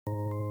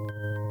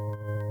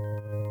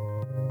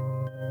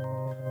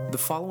The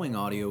following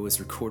audio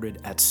is recorded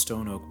at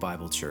Stone Oak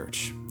Bible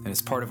Church and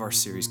is part of our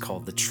series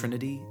called The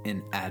Trinity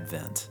in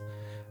Advent.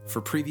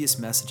 For previous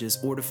messages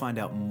or to find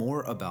out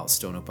more about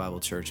Stone Oak Bible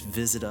Church,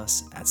 visit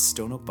us at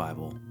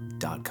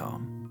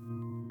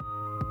stoneoakbible.com.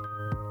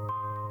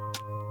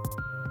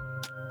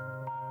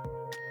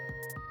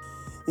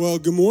 Well,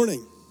 good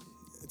morning.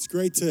 It's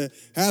great to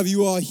have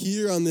you all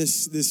here on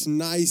this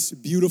nice,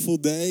 beautiful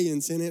day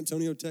in San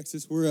Antonio,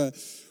 Texas.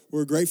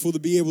 We're grateful to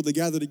be able to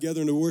gather together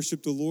and to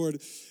worship the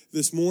Lord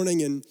this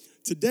morning. And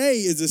today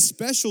is a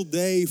special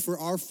day for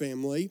our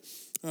family.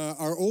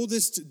 Our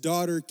oldest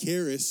daughter,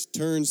 Karis,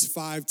 turns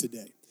 5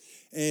 today.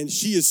 And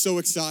she is so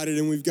excited,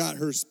 and we've got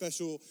her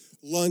special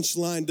lunch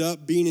lined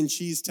up, bean and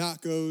cheese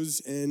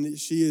tacos, and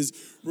she is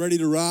ready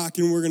to rock,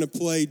 and we're going to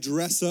play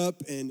dress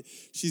up, and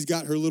she's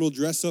got her little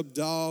dress up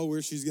doll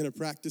where she's going to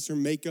practice her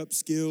makeup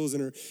skills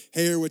and her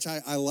hair, which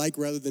I like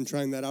rather than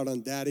trying that out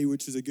on Daddy,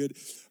 which is a good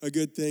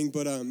thing.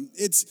 But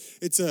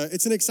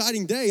it's an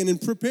exciting day, and in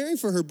preparing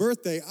for her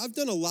birthday, I've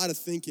done a lot of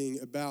thinking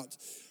about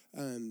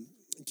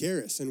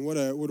Karis and what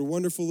a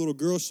wonderful little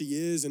girl she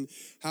is, and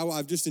how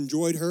I've just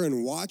enjoyed her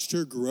and watched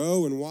her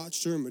grow and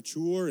watched her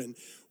mature, and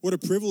what a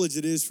privilege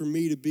it is for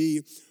me to be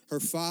her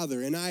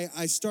father. And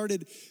I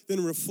started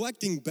then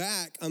reflecting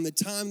back on the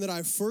time that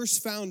I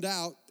first found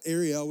out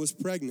Ariel was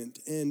pregnant.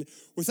 And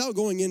without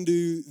going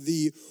into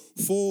the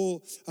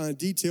full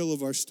detail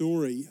of our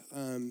story,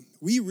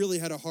 we really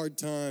had a hard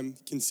time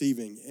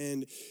conceiving.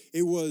 And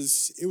it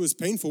was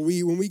painful.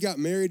 When we got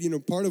married,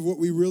 part of what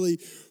we really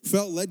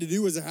felt led to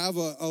do was to have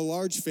a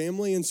large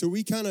family. And so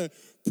we kind of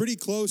pretty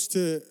close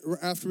to,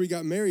 after we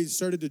got married,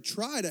 started to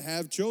try to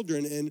have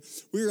children, and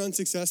we were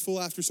unsuccessful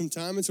after some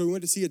time, and so we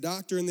went to see a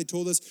doctor, and they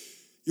told us,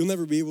 you'll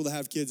never be able to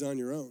have kids on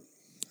your own.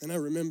 And I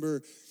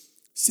remember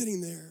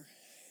sitting there,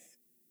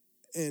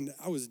 and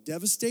I was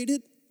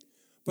devastated,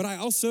 but I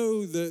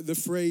also, the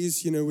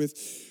phrase, with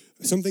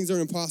some things are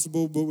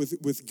impossible, but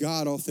with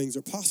God, all things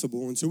are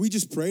possible. And so we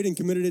just prayed and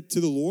committed it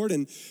to the Lord,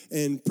 and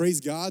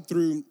praised God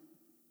through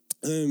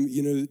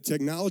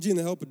technology and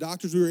the help of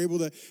doctors, we were able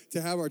to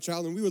have our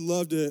child, and we would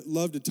love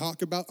to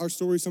talk about our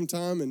story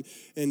sometime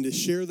and to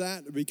share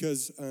that,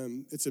 because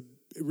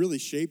it really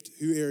shaped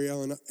who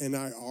Ariel and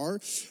I are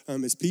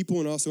as people,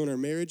 and also in our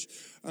marriage.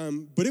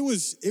 But it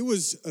was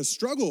a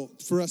struggle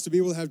for us to be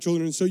able to have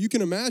children. And so you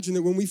can imagine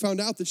that when we found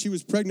out that she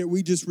was pregnant,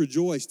 we just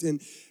rejoiced. And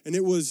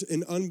it was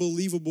an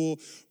unbelievable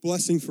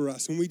blessing for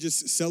us. And we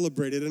just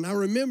celebrated. And I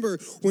remember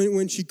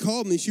when she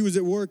called me, she was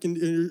at work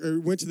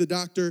and went to the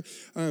doctor,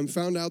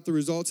 found out the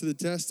results of the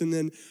test, and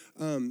then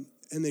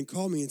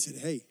called me and said,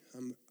 hey,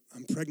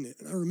 I'm pregnant.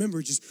 And I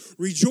remember just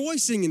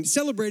rejoicing and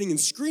celebrating and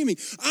screaming,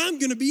 I'm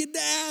going to be a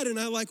dad. And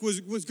I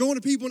was going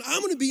to people, and I'm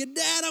going to be a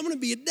dad. I'm going to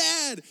be a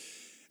dad.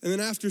 And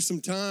then after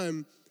some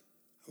time,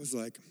 I was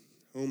like,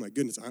 oh my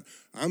goodness,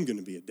 I'm going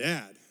to be a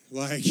dad.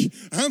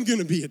 I'm going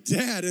to be a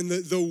dad. And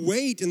the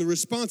weight and the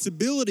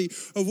responsibility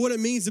of what it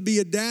means to be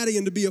a daddy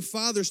and to be a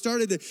father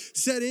started to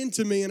set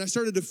into me. And I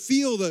started to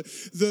feel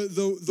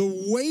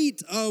the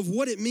weight of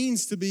what it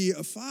means to be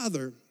a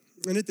father.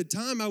 And at the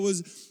time, I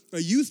was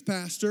a youth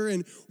pastor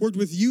and worked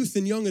with youth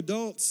and young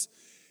adults.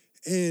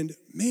 And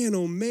man,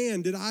 oh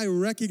man, did I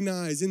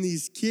recognize in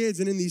these kids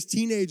and in these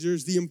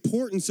teenagers the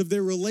importance of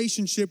their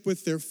relationship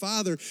with their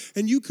father.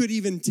 And you could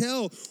even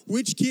tell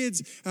which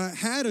kids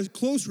had a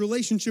close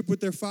relationship with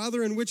their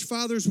father and which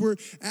fathers were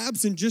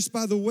absent, just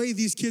by the way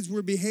these kids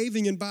were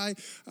behaving and by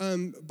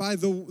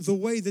the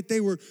way that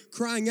they were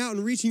crying out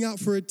and reaching out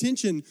for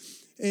attention.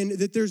 And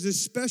that there's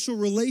this special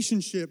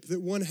relationship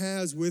that one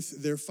has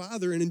with their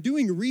father. And in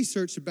doing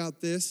research about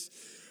this,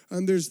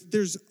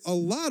 there's a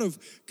lot of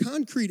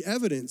concrete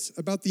evidence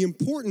about the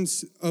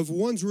importance of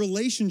one's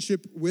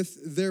relationship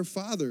with their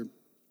father.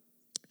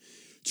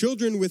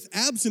 Children with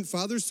absent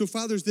fathers, so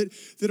fathers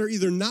that are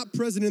either not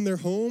present in their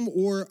home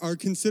or are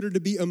considered to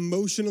be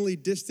emotionally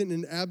distant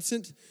and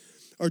absent,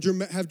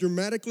 have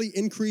dramatically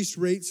increased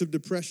rates of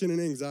depression and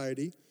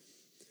anxiety.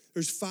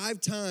 There's 5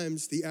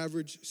 times the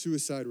average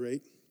suicide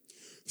rate.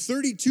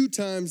 32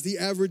 times the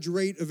average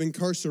rate of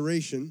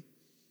incarceration,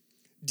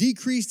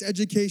 decreased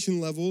education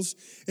levels,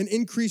 and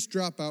increased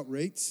dropout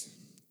rates,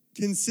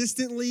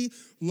 consistently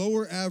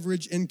lower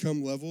average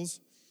income levels,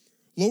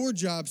 lower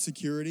job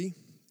security,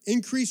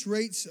 increased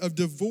rates of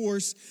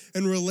divorce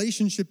and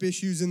relationship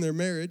issues in their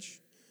marriage,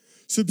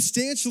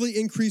 substantially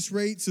increased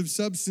rates of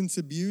substance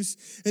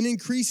abuse, and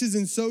increases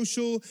in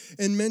social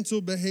and mental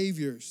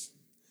behaviors.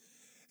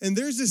 And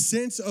there's a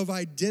sense of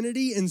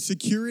identity and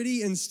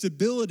security and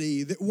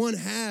stability that one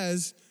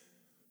has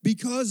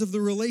because of the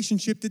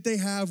relationship that they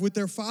have with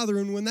their father.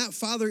 And when that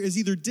father is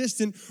either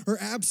distant or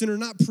absent or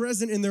not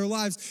present in their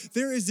lives,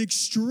 there is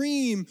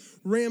extreme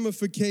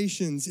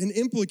ramifications and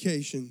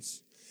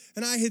implications.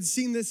 And I had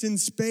seen this in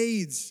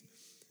spades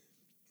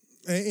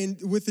and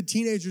with the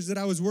teenagers that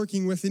I was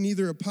working with in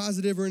either a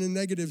positive or in a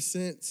negative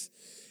sense.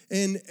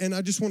 And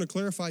I just want to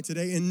clarify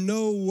today, in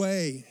no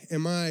way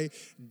am I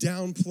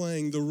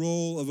downplaying the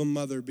role of a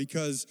mother,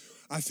 because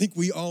I think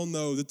we all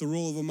know that the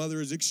role of a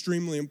mother is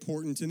extremely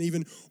important. And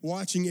even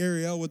watching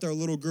Ariel with our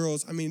little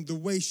girls, I mean, the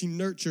way she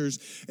nurtures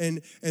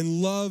and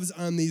loves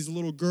on these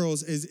little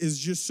girls is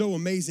just so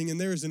amazing.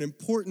 And there is an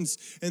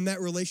importance in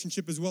that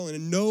relationship as well. And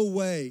in no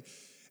way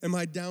am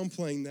I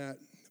downplaying that.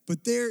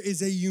 But there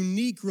is a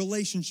unique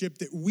relationship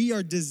that we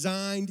are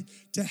designed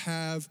to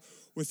have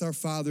with our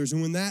fathers.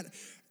 And when that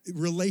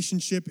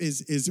relationship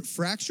is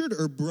fractured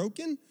or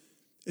broken,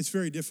 it's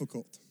very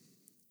difficult.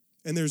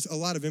 And there's a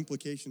lot of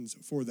implications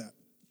for that.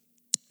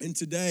 And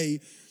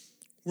today,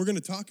 we're going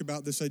to talk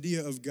about this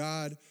idea of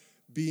God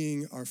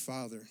being our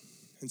Father.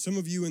 And some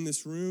of you in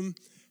this room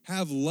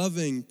have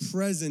loving,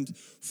 present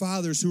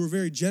fathers who were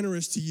very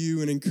generous to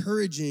you and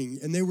encouraging,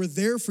 and they were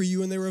there for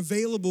you, and they were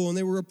available, and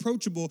they were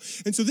approachable.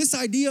 And so this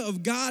idea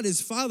of God as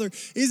Father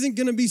isn't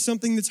going to be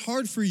something that's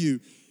hard for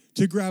you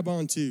to grab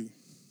onto.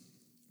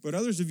 But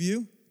others of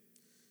you,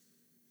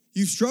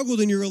 you've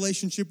struggled in your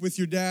relationship with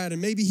your dad,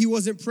 and maybe he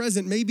wasn't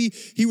present. Maybe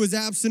he was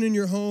absent in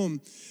your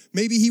home.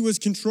 Maybe he was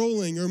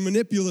controlling or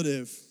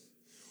manipulative.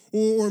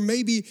 Or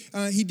maybe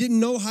he didn't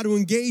know how to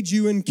engage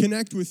you and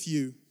connect with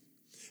you.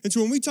 And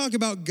so when we talk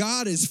about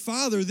God as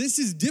Father, this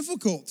is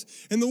difficult.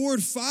 And the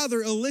word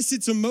Father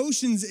elicits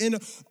emotions in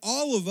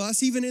all of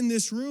us, even in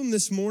this room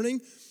this morning,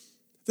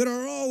 that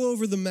are all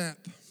over the map.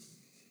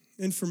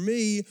 And for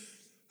me,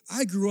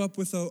 I grew up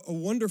with a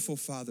wonderful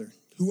father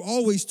who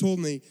always told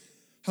me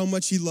how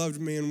much he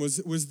loved me and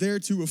was there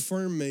to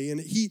affirm me.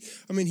 And he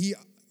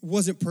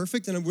wasn't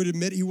perfect, and I would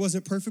admit he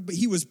wasn't perfect, but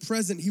he was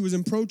present, he was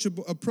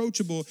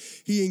approachable,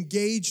 he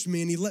engaged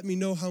me, and he let me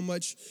know how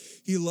much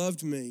he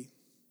loved me.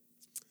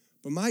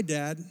 But my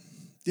dad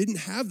didn't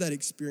have that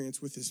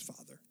experience with his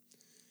father.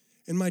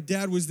 And my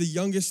dad was the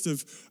youngest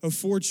of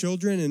 4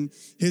 children, and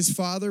his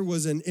father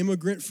was an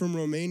immigrant from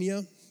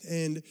Romania,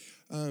 and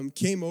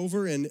came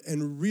over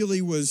and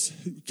really was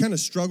kind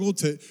of struggled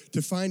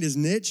to find his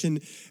niche.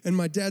 And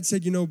my dad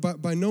said,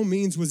 by no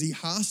means was he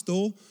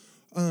hostile,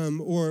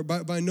 or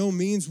by no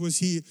means was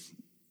he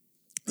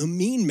a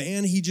mean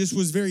man. He just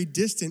was very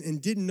distant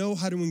and didn't know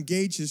how to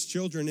engage his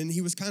children, and he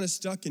was kind of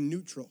stuck in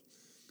neutral.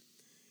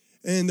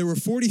 And there were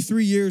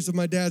 43 years of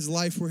my dad's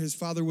life where his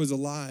father was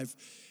alive,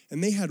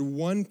 and they had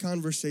one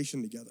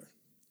conversation together.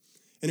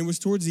 And it was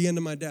towards the end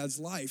of my dad's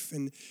life.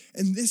 And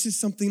this is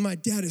something my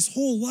dad his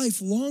whole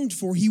life longed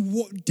for. He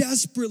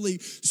desperately,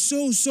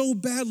 so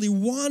badly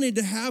wanted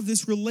to have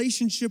this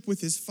relationship with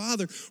his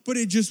father, but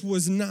it just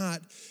was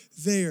not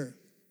there.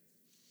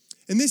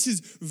 And this is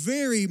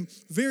very,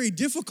 very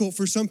difficult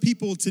for some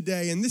people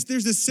today. And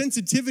there's a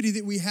sensitivity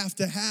that we have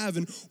to have.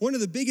 And one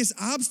of the biggest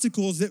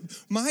obstacles that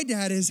my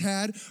dad has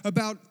had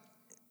about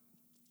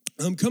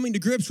coming to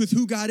grips with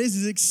who God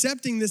is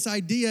accepting this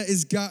idea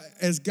as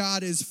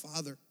God is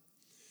Father.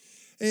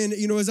 And,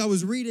 as I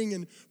was reading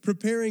and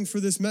preparing for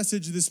this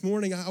message this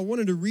morning, I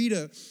wanted to read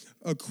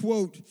a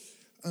quote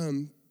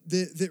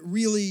that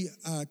really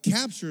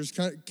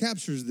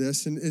captures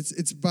this. And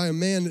it's by a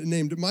man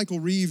named Michael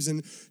Reeves,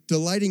 and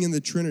Delighting in the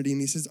Trinity.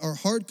 And he says, "Our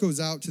heart goes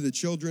out to the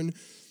children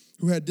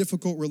who had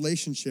difficult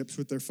relationships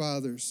with their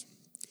fathers.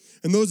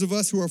 And those of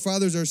us who are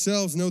fathers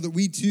ourselves know that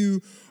we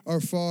too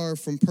are far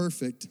from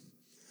perfect.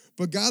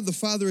 But God the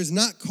Father is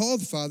not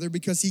called Father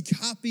because he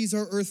copies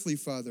our earthly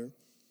father.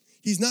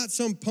 He's not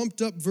some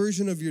pumped up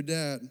version of your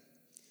dad.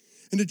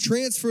 And to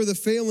transfer the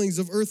failings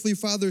of earthly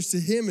fathers to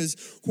him is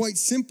quite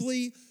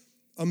simply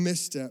a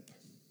misstep.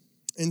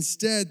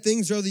 Instead,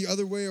 things are the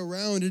other way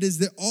around. It is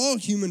that all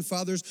human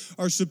fathers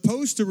are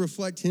supposed to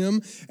reflect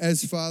him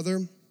as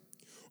Father.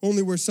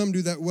 Only where some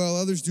do that well,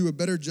 others do a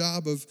better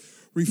job of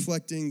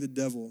reflecting the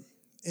devil."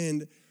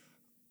 And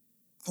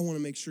I want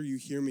to make sure you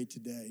hear me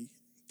today,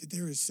 that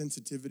there is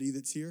sensitivity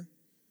that's here.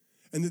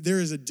 And that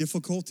there is a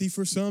difficulty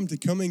for some to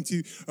coming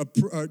to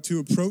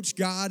approach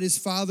God as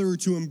Father, or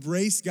to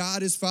embrace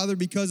God as Father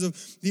because of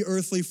the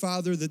earthly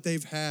father that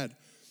they've had.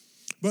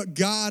 But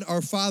God,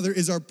 our Father,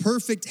 is our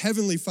perfect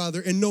heavenly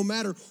Father. And no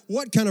matter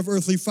what kind of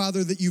earthly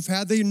father that you've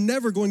had, they're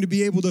never going to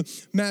be able to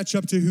match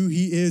up to who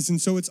he is.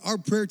 And so it's our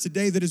prayer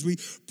today that as we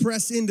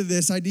press into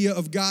this idea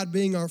of God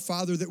being our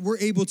Father, that we're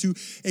able to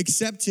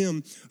accept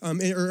him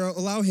or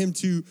allow him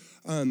to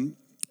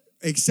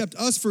accept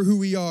us for who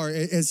we are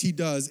as he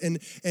does,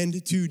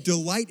 and to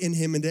delight in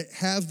him and to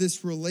have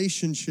this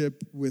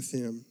relationship with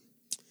him.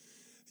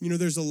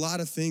 There's a lot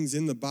of things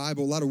in the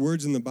Bible, a lot of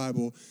words in the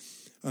Bible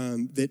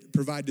that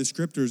provide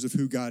descriptors of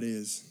who God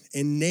is,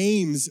 and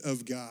names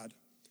of God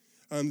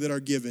that are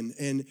given.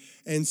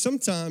 And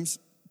sometimes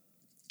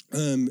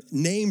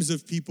names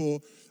of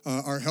people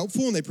are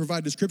helpful and they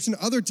provide description.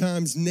 Other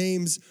times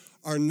names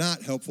are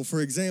not helpful.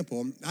 For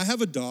example, I have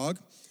a dog,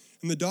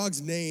 and the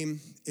dog's name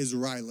is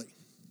Riley.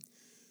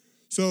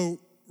 So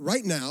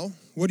right now,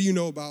 what do you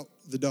know about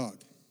the dog?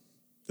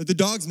 That the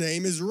dog's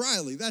name is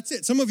Riley. That's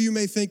it. Some of you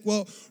may think,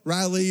 well,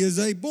 Riley is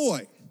a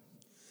boy.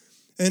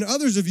 And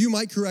others of you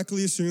might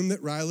correctly assume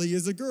that Riley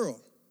is a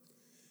girl.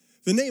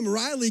 The name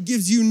Riley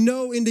gives you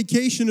no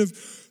indication of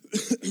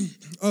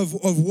of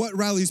what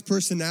Riley's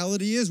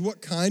personality is,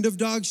 what kind of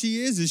dog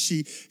she is. Is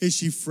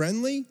she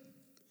friendly?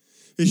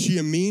 Is she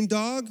a mean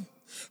dog?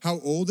 How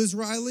old is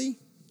Riley?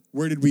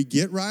 Where did we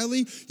get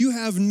Riley? You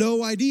have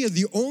no idea.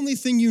 The only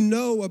thing you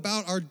know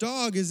about our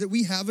dog is that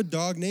we have a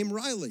dog named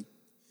Riley.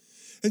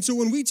 And so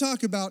when we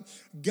talk about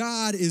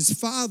God is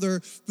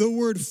Father, the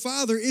word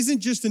Father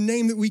isn't just a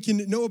name that we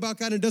can know about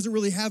God. It doesn't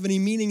really have any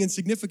meaning and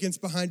significance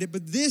behind it.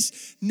 But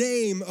this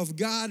name of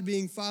God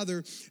being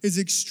Father is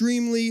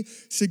extremely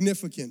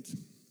significant.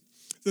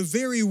 The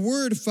very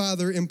word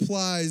Father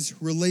implies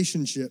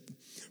relationship,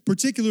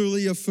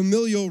 particularly a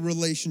familial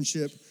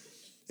relationship,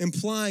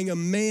 implying a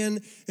man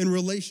in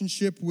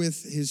relationship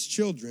with his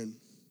children.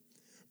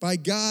 By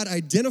God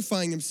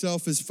identifying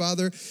himself as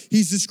Father,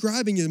 he's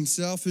describing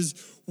himself as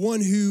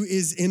one who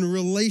is in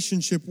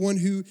relationship, one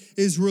who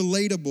is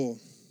relatable.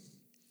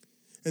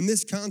 And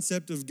this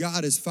concept of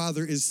God as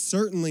Father is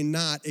certainly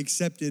not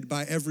accepted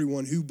by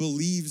everyone who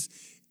believes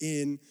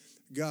in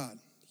God.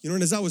 You know,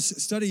 and as I was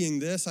studying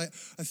this, I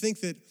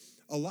think that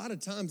a lot of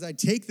times I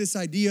take this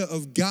idea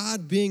of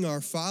God being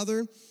our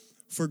Father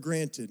for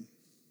granted.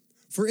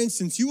 For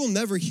instance, you will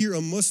never hear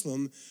a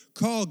Muslim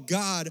call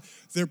God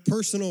their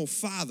personal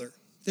father.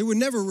 They would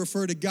never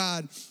refer to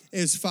God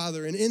as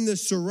Father. And in the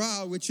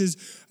Surah, which is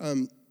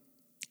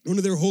one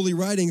of their holy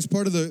writings,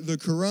 part of the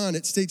Quran,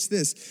 it states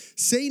this: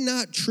 "Say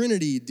not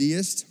Trinity,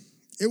 deist.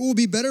 It will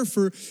be better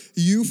for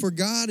you, for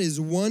God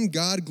is one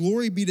God.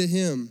 Glory be to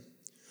him.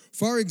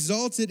 Far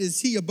exalted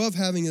is he above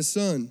having a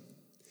son.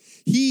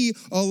 He,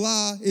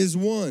 Allah, is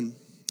one.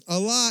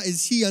 Allah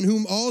is he on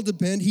whom all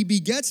depend. He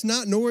begets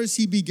not, nor is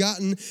he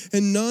begotten,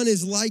 and none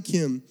is like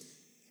him."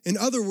 In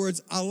other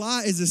words,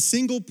 Allah is a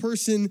single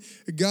person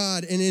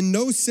God, and in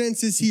no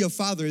sense is he a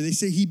father. They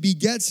say he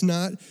begets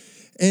not,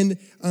 and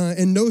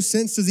in no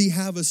sense does he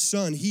have a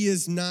son. He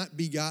is not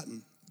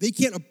begotten. They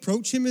can't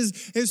approach him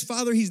as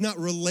father. He's not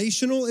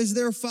relational as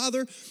their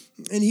father,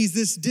 and he's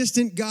this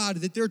distant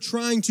God that they're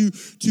trying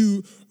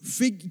to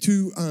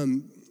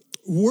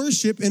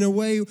worship in a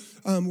way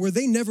where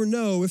they never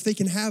know if they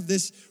can have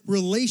this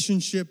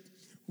relationship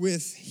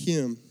with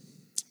him.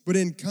 But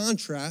in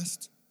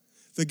contrast,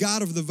 the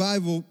God of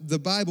the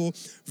Bible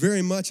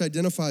very much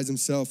identifies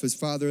himself as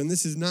Father, and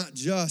this is not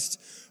just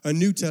a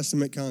New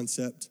Testament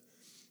concept.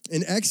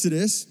 In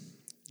Exodus,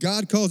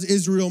 God calls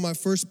Israel my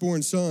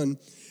firstborn son,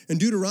 and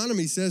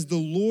Deuteronomy says, "The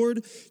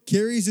Lord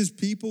carries his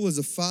people as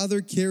a father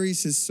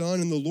carries his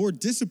son, and the Lord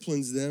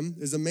disciplines them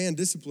as a man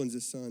disciplines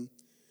his son."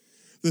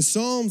 The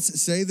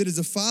Psalms say that as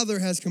a father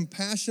has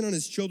compassion on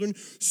his children,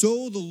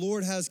 so the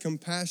Lord has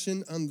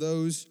compassion on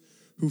those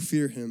who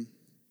fear him.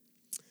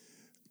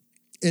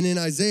 And in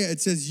Isaiah,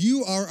 it says,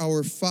 "You are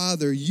our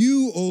Father.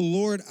 You, O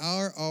Lord,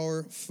 are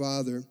our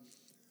Father."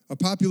 A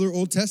popular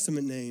Old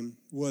Testament name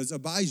was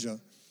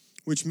Abijah,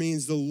 which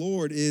means the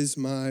Lord is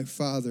my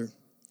Father.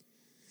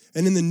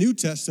 And in the New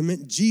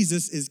Testament,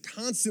 Jesus is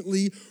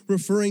constantly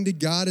referring to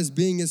God as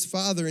being his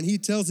Father. And he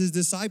tells his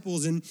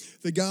disciples in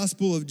the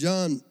Gospel of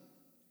John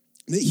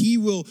that he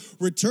will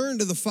return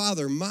to the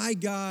Father, my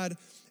God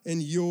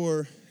and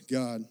your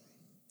God.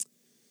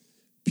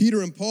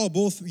 Peter and Paul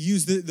both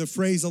use the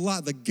phrase a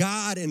lot, the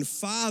God and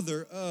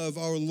Father of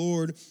our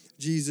Lord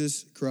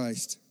Jesus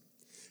Christ.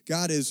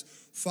 God as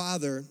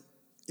Father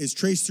is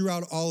traced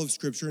throughout all of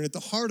Scripture, and at the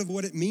heart of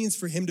what it means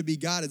for him to be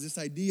God is this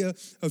idea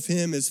of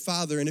him as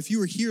Father. And if you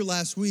were here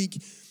last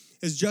week,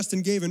 as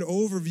Justin gave an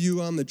overview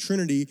on the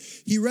Trinity,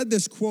 he read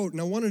this quote, and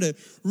I wanted to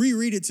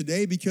reread it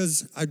today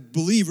because I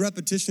believe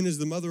repetition is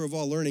the mother of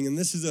all learning, and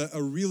this is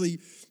a really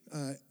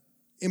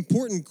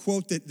important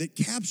quote that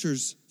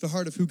captures the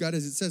heart of who God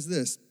is. It says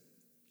this: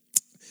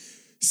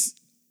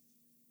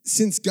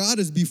 "Since God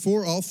is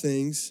before all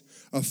things,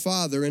 a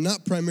father, and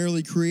not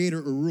primarily creator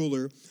or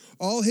ruler,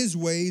 all his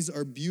ways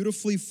are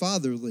beautifully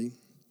fatherly.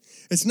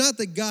 It's not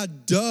that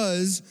God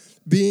does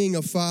being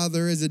a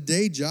father as a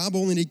day job,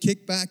 only to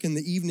kick back in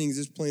the evenings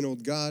as plain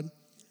old God.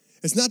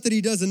 It's not that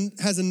he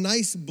has a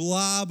nice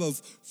blob of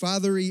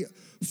fathery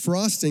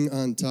frosting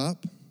on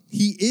top.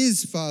 He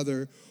is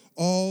Father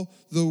all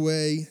the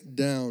way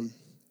down.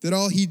 That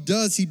all he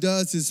does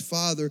is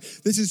Father.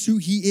 This is who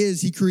he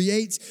is. He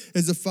creates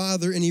as a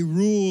Father and he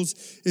rules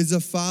as a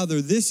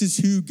Father. This is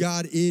who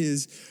God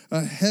is,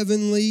 a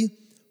heavenly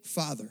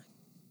Father."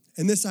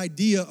 And this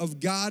idea of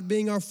God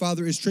being our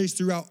Father is traced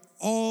throughout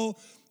all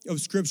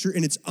of Scripture,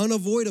 and it's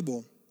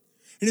unavoidable.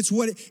 And it's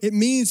what it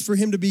means for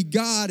him to be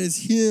God as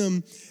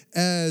him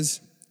as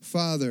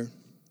Father.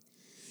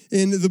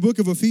 In the book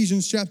of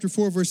Ephesians chapter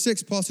 4, verse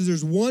 6, Paul says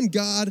there's one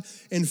God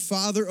and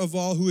Father of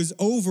all who is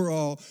over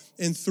all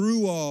and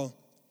through all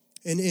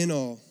and in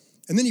all.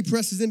 And then he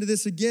presses into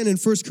this again in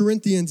 1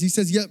 Corinthians. He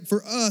says, "Yet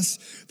for us,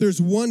 there's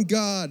one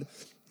God,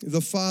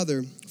 the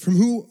Father, from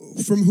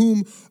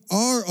whom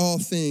are all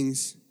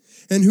things,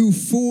 and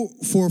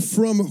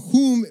from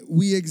whom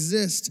we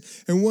exist,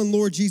 and one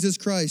Lord Jesus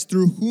Christ,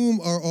 through whom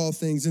are all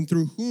things, and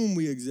through whom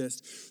we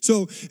exist."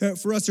 So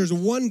for us, there's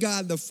one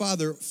God, the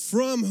Father,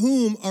 from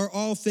whom are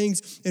all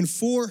things, and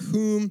for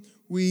whom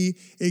we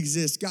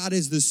exist. God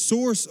is the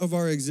source of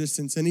our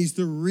existence, and he's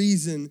the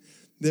reason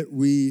that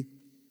we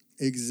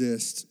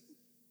exist.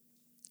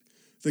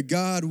 The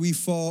God we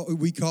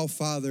call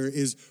Father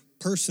is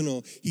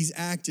personal, he's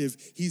active,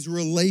 he's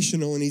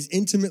relational, and he's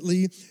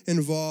intimately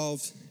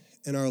involved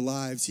in our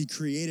lives. He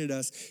created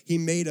us, he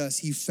made us,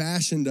 he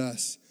fashioned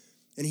us,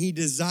 and he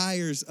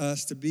desires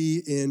us to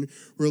be in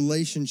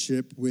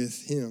relationship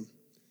with him.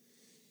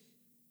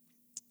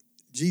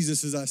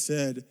 Jesus, as I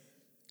said,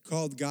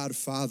 called God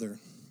Father.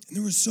 And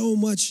there was so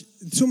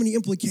many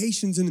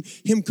implications in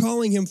him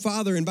calling him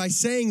Father. And by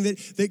saying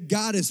that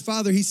God is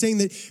Father, he's saying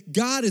that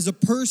God is a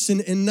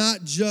person and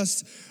not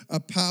just a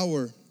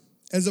power.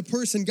 As a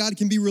person God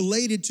can be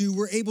related to,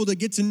 we're able to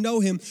get to know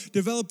him,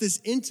 develop this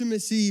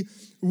intimacy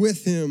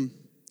with him.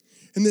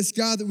 And this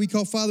God that we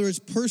call Father is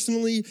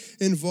personally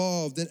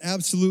involved and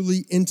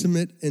absolutely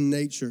intimate in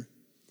nature.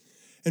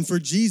 And for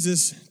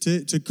Jesus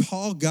to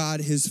call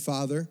God his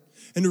Father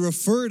and to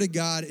refer to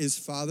God as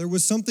Father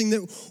was something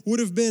that would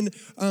have been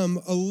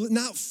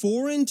not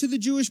foreign to the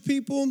Jewish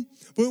people,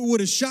 but it would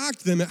have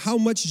shocked them at how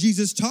much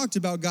Jesus talked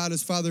about God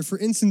as Father. For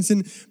instance,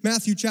 in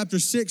Matthew chapter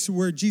 6,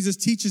 where Jesus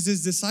teaches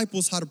his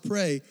disciples how to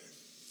pray,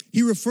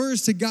 he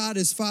refers to God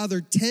as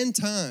Father 10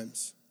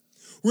 times.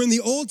 Where in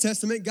the Old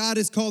Testament, God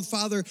is called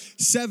Father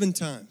 7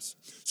 times.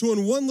 So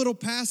in one little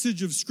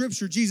passage of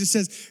Scripture, Jesus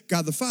says,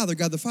 God the Father,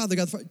 God the Father,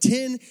 God the Father,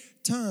 10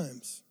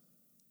 times.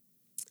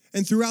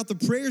 And throughout the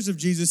prayers of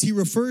Jesus, he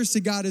refers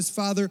to God as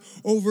Father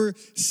over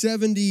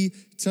 70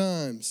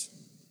 times.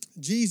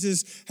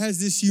 Jesus has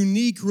this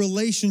unique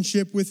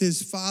relationship with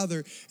his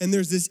Father, and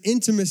there's this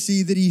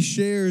intimacy that he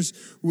shares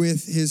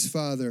with his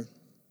Father.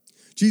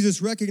 Jesus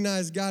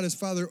recognized God as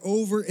Father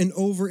over and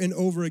over and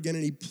over again,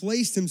 and he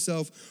placed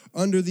himself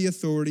under the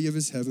authority of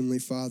his heavenly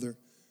Father.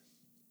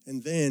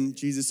 And then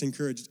Jesus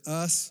encouraged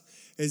us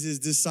as his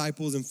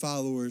disciples and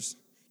followers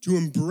to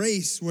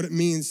embrace what it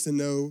means to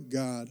know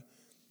God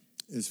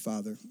as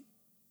Father.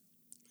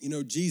 You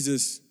know,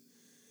 Jesus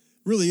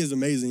really is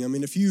amazing. I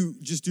mean, if you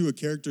just do a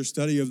character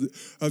study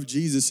of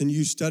Jesus and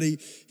you study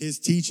his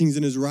teachings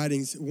and his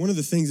writings, one of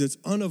the things that's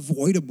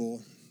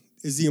unavoidable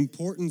is the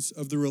importance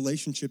of the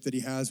relationship that he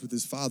has with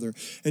his Father.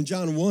 And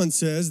John 1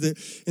 says that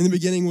in the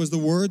beginning was the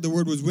Word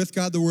was with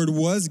God, the Word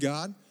was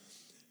God,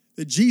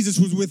 that Jesus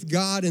was with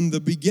God in the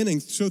beginning.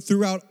 So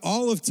throughout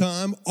all of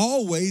time,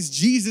 always,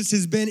 Jesus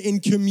has been in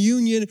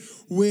communion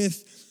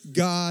with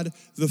God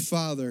the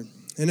Father.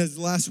 And as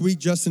last week,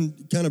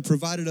 Justin kind of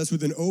provided us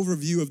with an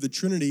overview of the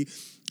Trinity,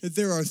 that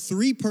there are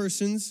 3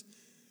 persons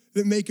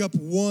that make up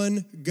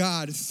one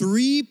God.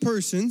 3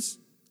 persons,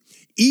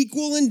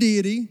 equal in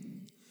deity,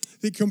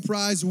 that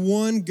comprise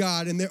one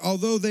God. And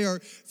although they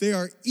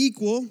are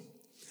equal,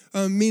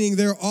 meaning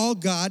they're all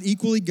God,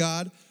 equally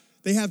God,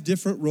 they have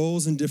different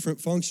roles and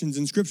different functions.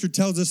 And Scripture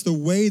tells us the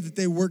way that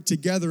they work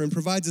together and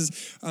provides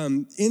us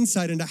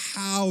insight into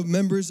how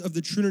members of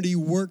the Trinity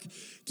work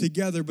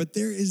together. But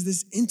there is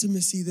this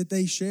intimacy that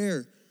they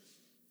share.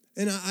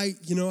 And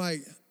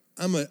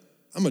I'm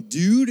a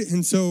dude,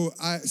 and so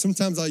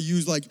sometimes I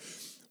use like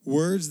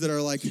words that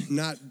are like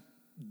not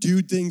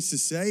dude things to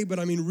say, but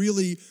I mean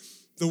really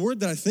the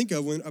word that I think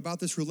of about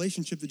this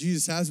relationship that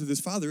Jesus has with his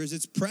Father is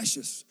it's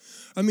precious.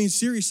 I mean,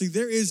 seriously,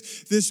 there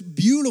is this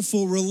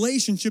beautiful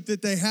relationship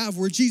that they have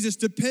where Jesus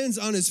depends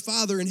on his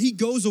Father, and he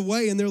goes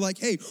away, and they're like,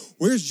 hey,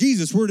 where's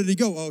Jesus? Where did he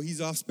go? Oh, he's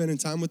off spending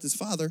time with his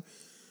Father.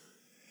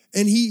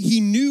 And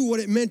he knew what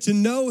it meant to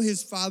know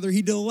his Father.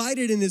 He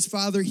delighted in his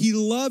Father. He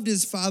loved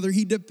his Father.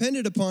 He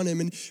depended upon him.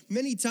 And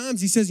many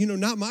times he says,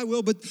 not my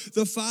will, but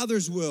the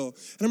Father's will.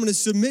 And I'm going to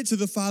submit to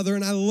the Father,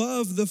 and I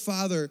love the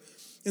Father.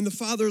 And the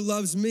Father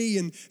loves me,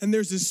 and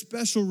there's this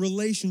special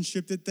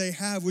relationship that they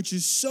have, which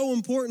is so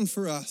important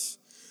for us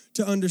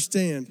to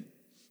understand,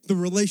 the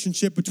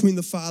relationship between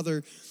the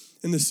Father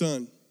and the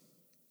Son.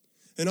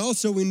 And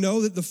also we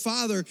know that the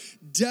Father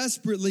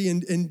desperately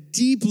and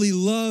deeply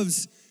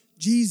loves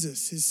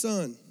Jesus, his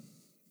Son.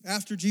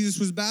 After Jesus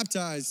was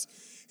baptized,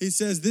 he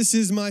says, this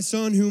is my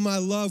Son whom I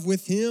love.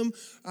 With him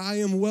I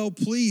am well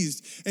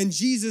pleased. And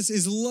Jesus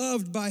is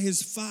loved by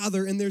his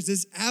Father, and there's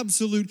this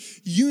absolute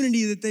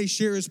unity that they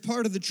share as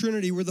part of the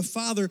Trinity, where the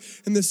Father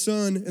and the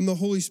Son and the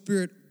Holy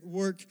Spirit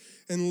work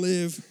and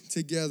live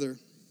together.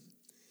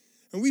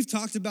 And we've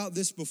talked about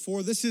this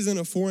before. This isn't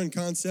a foreign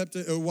concept.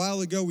 A while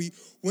ago, we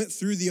went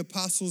through the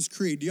Apostles'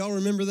 Creed. Do y'all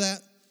remember that?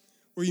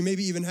 Where you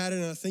maybe even had it,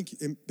 and I think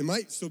it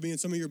might still be in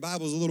some of your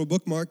Bibles, a little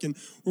bookmark, and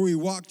where we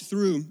walked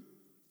through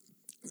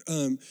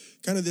kind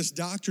of this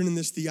doctrine and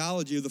this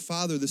theology of the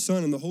Father, the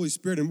Son, and the Holy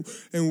Spirit, and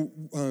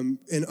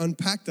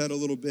unpack that a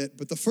little bit.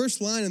 But the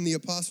first line in the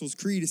Apostles'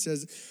 Creed, it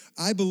says,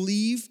 I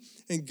believe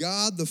in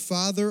God the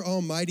Father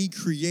Almighty,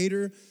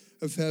 creator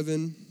of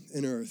heaven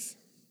and earth.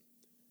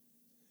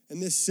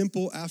 And this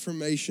simple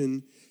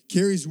affirmation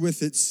carries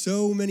with it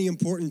so many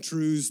important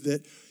truths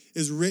that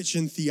is rich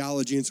in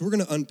theology. And so we're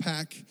going to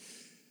unpack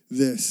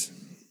this.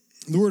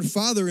 The word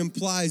Father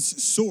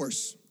implies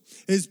source.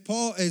 As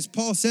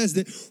Paul says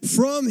that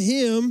from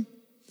him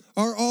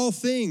are all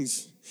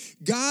things.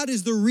 God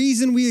is the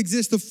reason we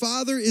exist. The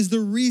Father is the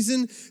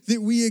reason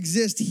that we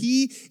exist.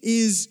 He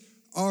is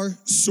our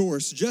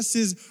source. Just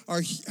as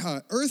our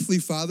earthly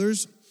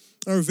fathers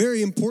are a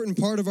very important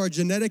part of our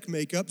genetic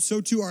makeup,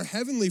 so too our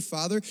heavenly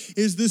Father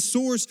is the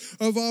source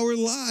of our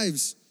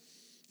lives.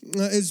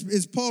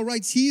 As Paul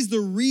writes, he's the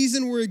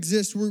reason we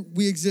exist.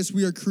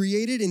 We are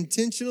created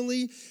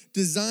intentionally,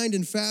 designed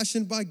and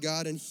fashioned by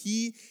God, and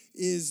he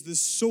is the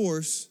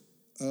source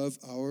of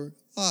our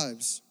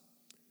lives.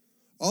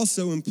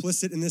 Also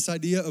implicit in this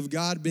idea of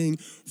God being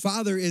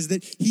Father is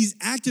that he's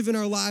active in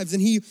our lives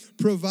and he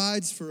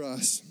provides for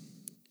us.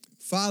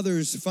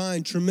 Fathers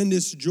find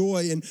tremendous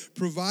joy in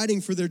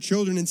providing for their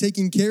children and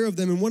taking care of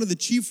them. And one of the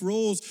chief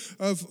roles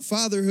of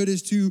fatherhood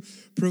is to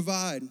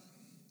provide.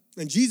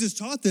 And Jesus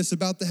taught this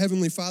about the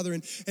Heavenly Father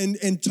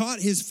and taught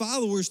his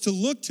followers to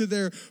look to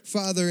their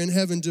Father in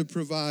heaven to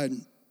provide.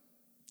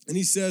 And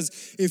he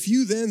says, if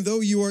you then,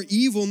 though you are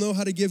evil, know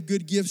how to give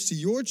good gifts to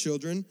your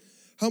children,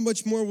 how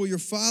much more will your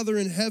Father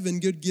in heaven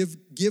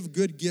give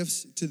good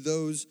gifts to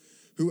those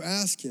who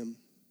ask him?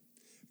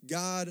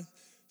 God,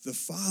 the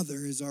Father,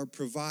 is our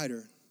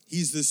provider.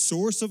 He's the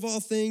source of all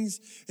things,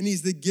 and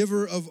he's the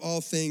giver of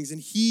all things.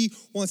 And he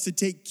wants to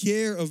take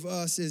care of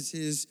us as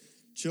his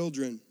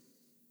children.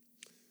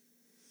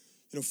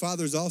 You know,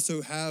 fathers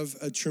also have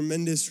a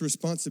tremendous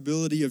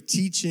responsibility of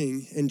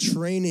teaching and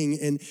training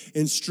and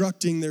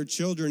instructing their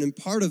children. And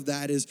part of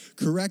that is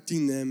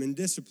correcting them and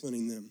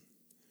disciplining them.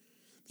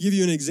 I'll give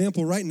you an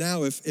example right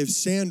now. If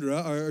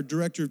Sandra, our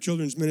director of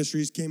children's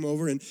ministries, came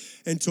over and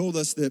told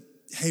us that,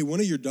 hey, one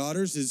of your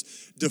daughters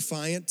is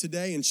defiant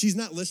today, and she's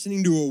not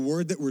listening to a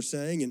word that we're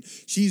saying, and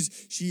she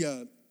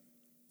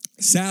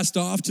sassed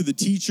off to the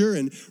teacher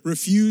and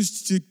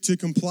refused to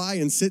comply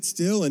and sit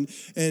still and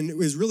it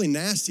was really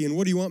nasty, and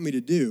what do you want me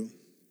to do?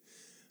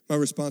 My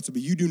response would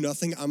be, you do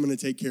nothing, I'm going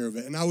to take care of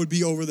it. And I would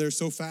be over there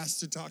so fast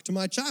to talk to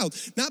my child.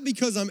 Not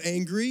because I'm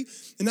angry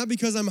and not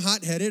because I'm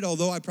hot-headed,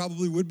 although I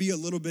probably would be a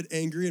little bit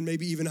angry and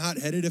maybe even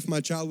hot-headed if my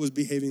child was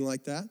behaving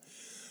like that.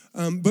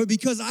 But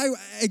because I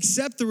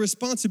accept the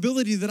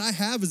responsibility that I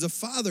have as a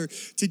father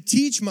to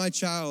teach my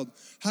child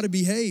how to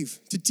behave,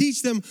 to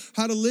teach them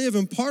how to live.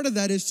 And part of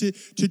that is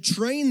to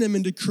train them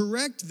and to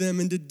correct them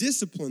and to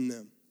discipline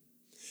them.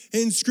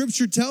 And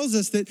Scripture tells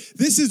us that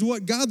this is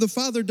what God the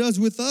Father does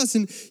with us.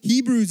 In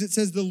Hebrews, it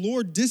says, the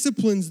Lord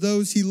disciplines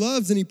those he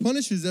loves and he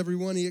punishes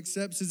everyone he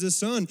accepts as a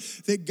son.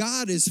 That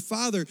God as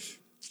Father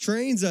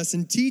trains us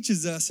and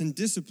teaches us and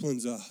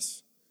disciplines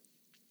us.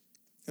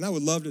 And I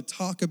would love to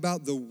talk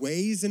about the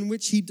ways in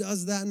which he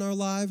does that in our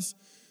lives.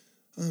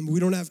 We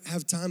don't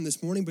have time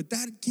this morning, but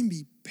that can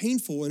be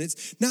painful, and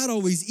it's not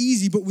always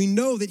easy, but we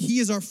know that he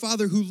is our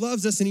Father who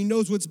loves us, and he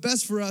knows what's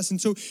best for us, and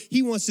so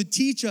he wants to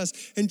teach us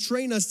and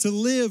train us to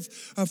live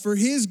for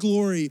his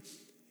glory,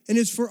 and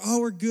it's for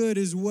our good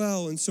as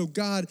well. And so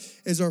God,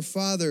 as our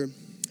Father,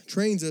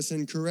 trains us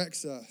and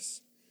corrects us.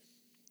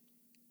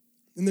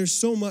 And there's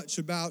so much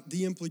about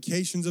the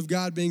implications of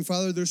God being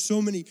Father. There's so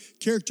many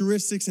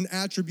characteristics and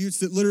attributes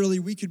that literally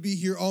we could be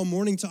here all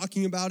morning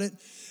talking about it.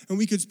 And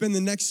we could spend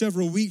the next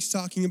several weeks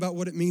talking about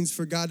what it means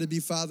for God to be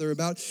Father,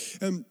 about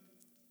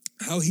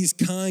how he's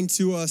kind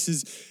to us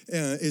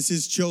as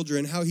his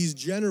children, how he's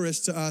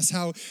generous to us,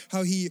 how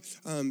he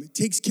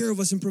takes care of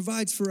us and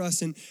provides for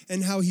us,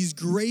 and how he's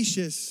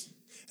gracious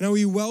and how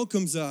he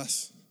welcomes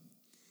us.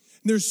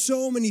 There's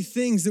so many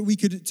things that we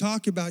could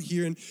talk about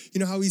here, and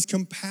how he's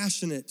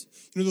compassionate.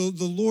 The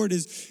Lord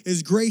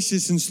is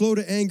gracious and slow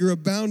to anger,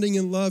 abounding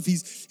in love.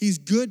 He's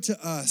good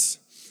to us.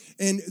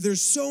 And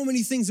there's so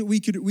many things that we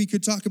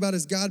could talk about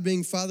as God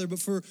being Father, but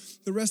for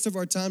the rest of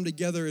our time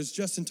together, as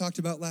Justin talked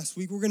about last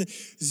week, we're going to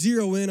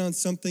zero in on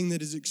something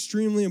that is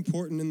extremely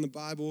important in the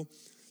Bible,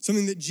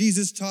 something that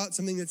Jesus taught,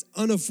 something that's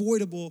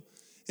unavoidable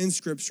in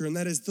Scripture, and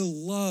that is the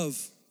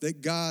love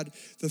that God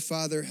the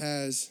Father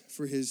has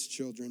for his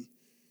children.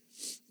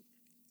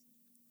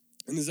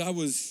 And as I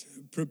was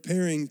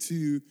preparing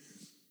to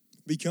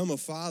become a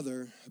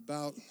father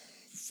about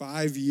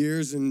 5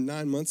 years and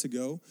 9 months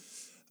ago,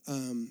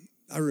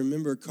 I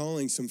remember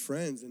calling some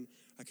friends, and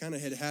I kind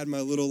of had my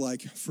little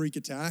freak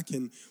attack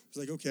and was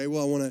like, okay,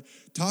 well, I want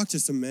to talk to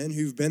some men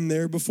who've been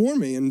there before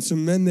me and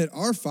some men that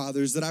are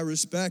fathers that I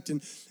respect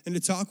and to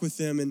talk with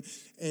them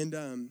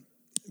and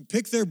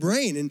pick their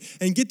brain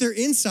and get their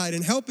insight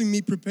and helping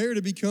me prepare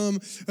to become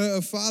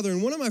a father.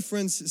 And one of my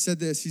friends said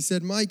this. He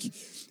said, Mike,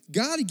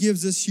 God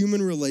gives us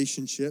human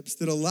relationships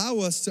that allow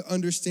us to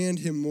understand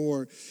him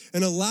more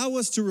and allow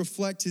us to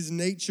reflect his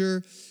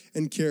nature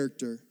and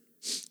character.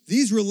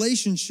 These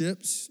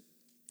relationships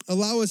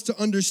allow us to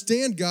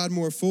understand God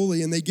more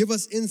fully, and they give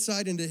us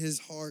insight into his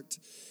heart.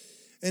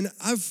 And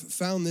I've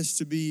found this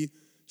to be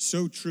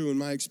so true in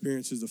my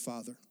experience as a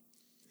father,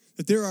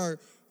 that there are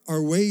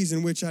ways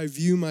in which I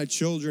view my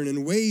children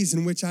and ways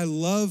in which I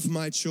love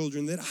my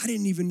children that I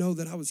didn't even know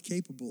that I was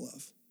capable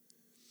of.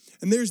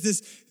 And there's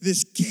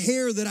this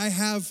care that I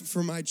have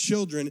for my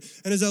children.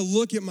 And as I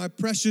look at my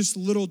precious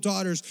little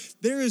daughters,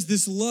 there is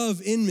this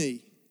love in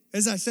me.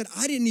 As I said,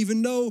 I didn't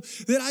even know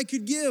that I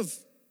could give.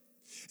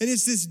 And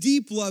it's this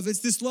deep love. It's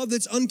this love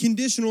that's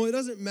unconditional. It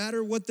doesn't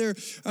matter what their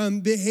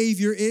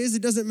behavior is.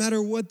 It doesn't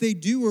matter what they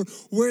do or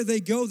where they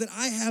go, that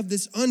I have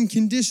this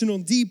unconditional,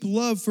 deep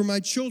love for my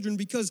children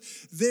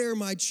because they're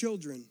my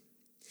children.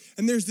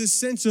 And there's this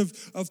sense of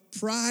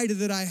pride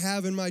that I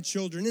have in my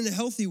children in a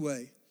healthy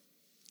way.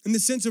 And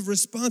this sense of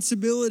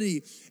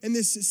responsibility and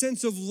this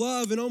sense of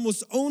love and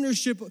almost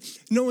ownership,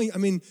 knowing,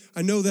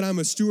 I know that I'm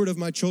a steward of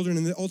my children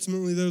and that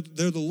ultimately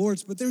they're the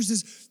Lord's, but there's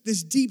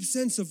this deep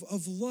sense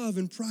of love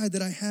and pride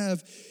that I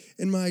have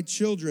in my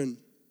children.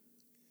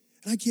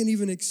 And I can't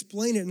even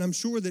explain it, and I'm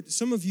sure that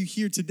some of you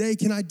here today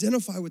can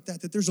identify with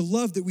that there's a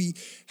love that we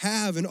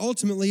have, and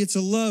ultimately it's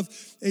a love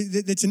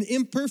that's an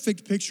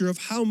imperfect picture of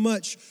how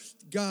much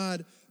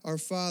God our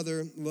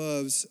Father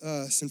loves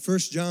us. In 1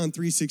 John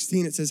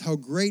 3:16, it says, how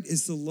great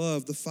is the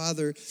love the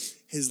Father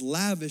has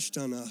lavished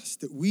on us,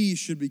 that we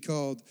should be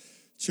called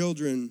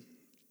children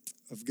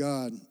of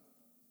God.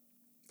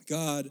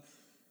 God,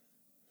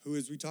 who,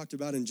 as we talked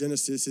about in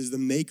Genesis, is the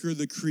maker,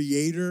 the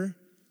creator,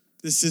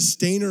 the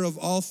sustainer of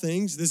all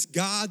things, this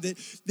God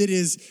that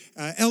is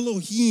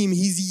Elohim,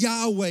 he's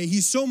Yahweh,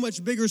 he's so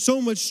much bigger,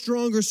 so much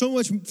stronger, so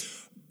much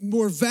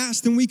more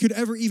vast than we could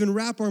ever even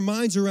wrap our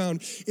minds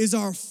around, is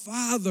our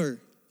Father,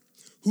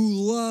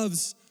 who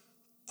loves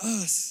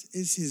us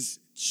as his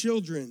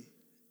children.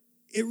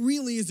 It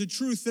really is a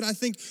truth that I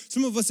think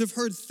some of us have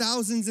heard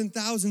thousands and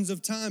thousands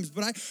of times,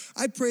 but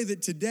I pray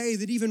that today,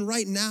 that even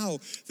right now,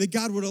 that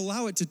God would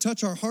allow it to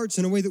touch our hearts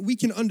in a way that we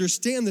can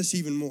understand this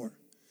even more,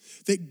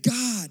 that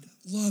God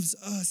loves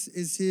us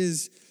as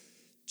his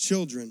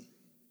children.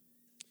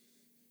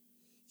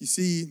 You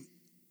see,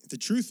 the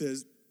truth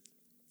is,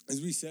 as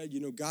we said,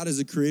 God is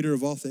the creator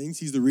of all things.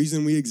 He's the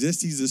reason we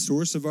exist. He's the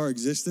source of our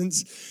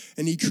existence,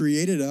 and he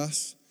created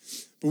us.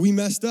 But we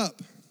messed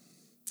up,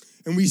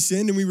 and we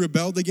sinned, and we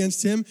rebelled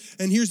against him.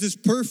 And here's this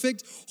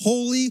perfect,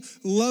 holy,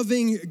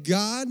 loving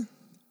God.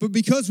 But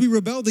because we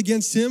rebelled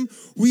against him,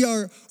 we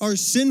are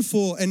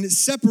sinful and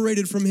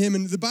separated from him.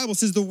 And the Bible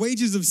says the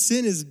wages of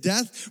sin is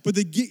death,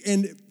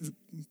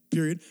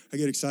 period. I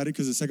get excited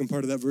because the second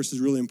part of that verse is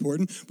really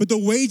important. But the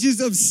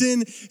wages of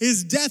sin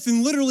is death.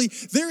 And literally,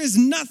 there is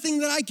nothing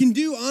that I can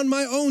do on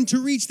my own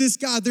to reach this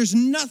God. There's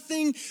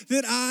nothing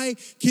that I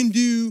can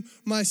do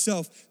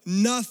myself.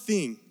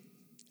 Nothing.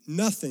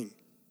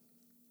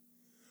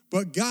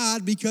 But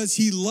God, because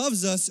he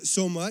loves us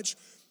so much,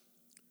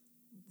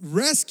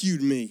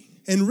 rescued me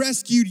and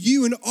rescued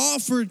you and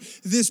offered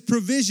this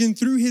provision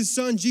through his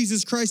son,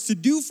 Jesus Christ, to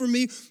do for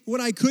me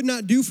what I could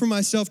not do for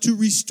myself, to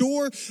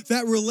restore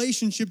that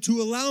relationship, to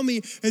allow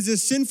me as a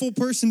sinful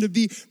person to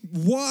be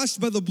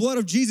washed by the blood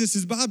of Jesus,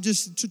 as Bob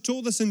just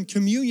told us in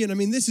communion.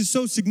 This is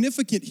so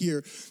significant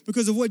here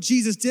because of what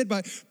Jesus did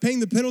by paying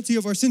the penalty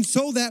of our sins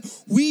so that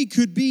we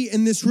could be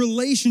in this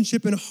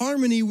relationship and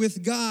harmony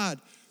with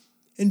God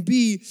and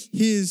be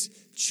his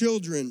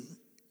children.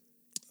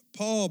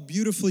 Paul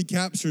beautifully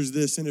captures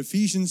this in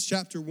Ephesians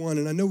chapter 1.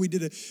 And I know we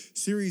did a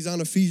series on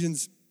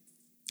Ephesians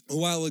a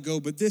while ago,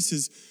 but this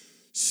is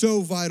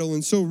so vital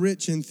and so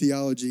rich in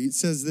theology. It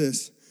says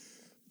this: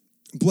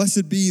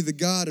 blessed be the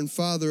God and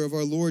Father of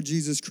our Lord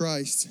Jesus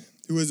Christ,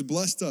 who has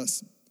blessed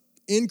us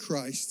in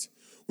Christ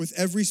with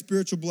every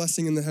spiritual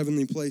blessing in the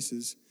heavenly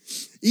places,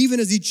 even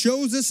as he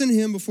chose us in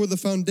him before the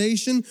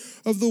foundation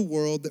of the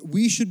world, that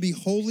we should be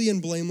holy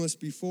and blameless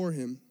before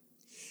him.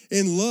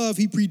 In love,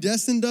 he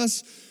predestined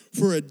us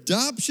for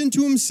adoption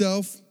to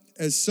himself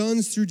as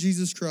sons through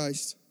Jesus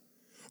Christ,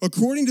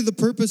 according to the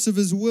purpose of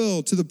his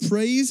will, to the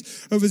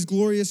praise of his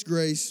glorious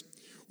grace,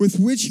 with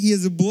which he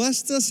has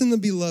blessed us in the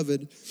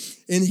beloved.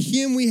 In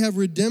him we have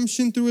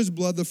redemption through his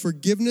blood, the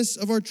forgiveness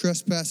of our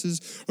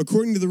trespasses,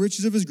 according to the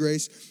riches of his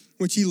grace,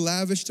 which he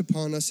lavished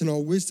upon us in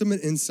all wisdom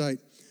and insight,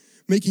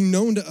 making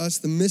known to us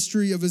the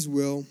mystery of his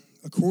will,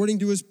 according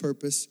to his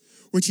purpose,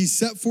 which he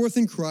set forth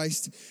in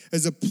Christ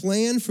as a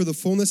plan for the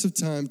fullness of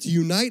time, to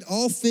unite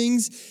all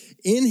things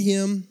in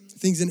him,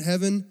 things in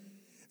heaven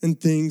and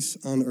things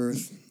on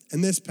earth.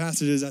 And this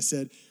passage, as I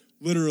said,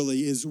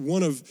 literally is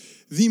one of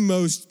the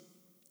most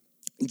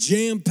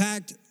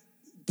jam-packed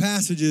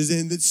passages,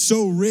 and it's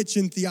so rich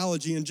in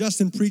theology. And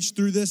Justin preached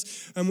through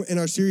this in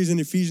our series in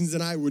Ephesians,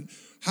 and I would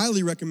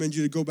highly recommend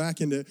you to go back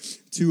and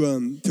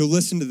to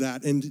listen to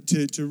that and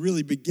to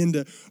really begin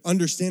to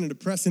understand and to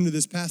press into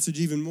this passage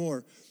even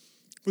more.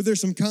 But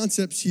there's some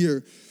concepts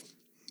here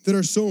that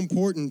are so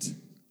important,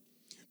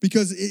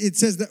 because it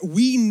says that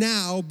we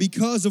now,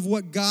 because of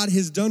what God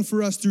has done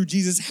for us through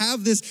Jesus,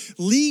 have this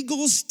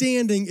legal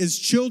standing as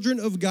children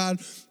of God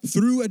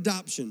through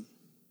adoption.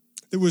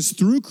 It was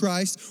through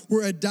Christ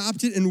we're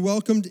adopted and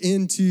welcomed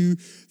into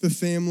the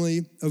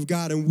family of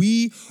God. And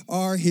we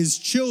are his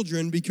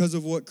children because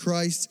of what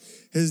Christ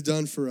has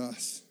done for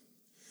us.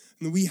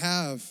 And we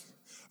have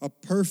a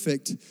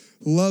perfect,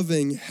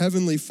 loving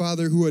Heavenly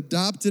Father who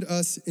adopted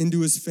us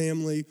into his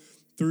family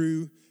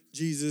through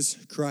Jesus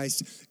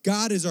Christ.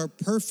 God is our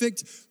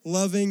perfect,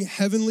 loving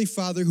Heavenly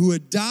Father who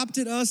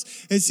adopted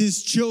us as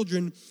his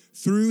children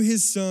through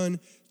his Son,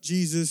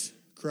 Jesus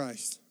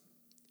Christ.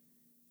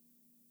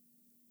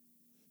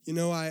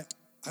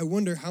 I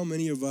wonder how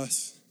many of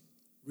us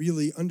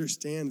really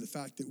understand the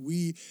fact that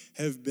we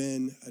have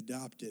been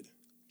adopted.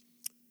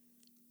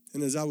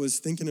 And as I was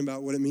thinking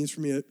about what it means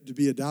for me to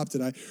be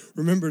adopted, I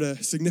remembered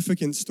a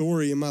significant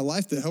story in my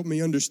life that helped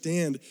me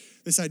understand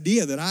this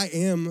idea that I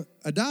am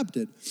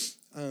adopted.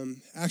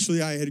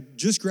 Actually, I had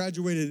just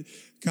graduated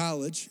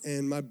college,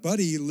 and my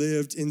buddy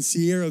lived in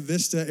Sierra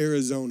Vista,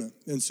 Arizona.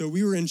 And so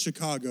we were in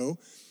Chicago,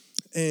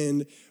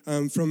 and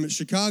from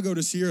Chicago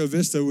to Sierra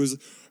Vista was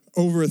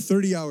over a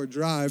 30-hour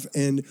drive,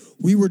 and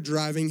we were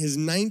driving his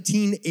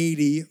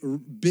 1980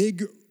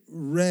 big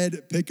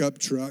red pickup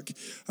truck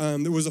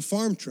that was a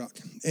farm truck,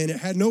 and it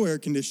had no air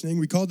conditioning.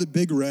 We called it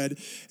Big Red,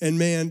 and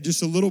man,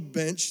 just a little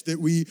bench that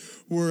we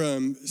were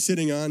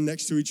sitting on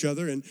next to each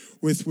other, and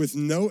with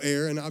no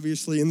air. And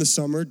obviously in the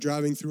summer,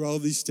 driving through all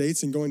of these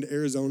states and going to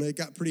Arizona, it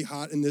got pretty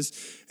hot in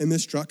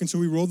this truck, and so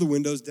we rolled the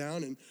windows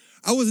down. And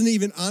I wasn't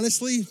even,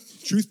 honestly,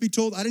 truth be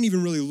told, I didn't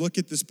even really look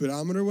at the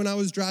speedometer when I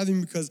was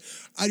driving, because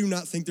I do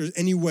not think there's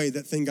any way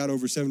that thing got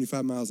over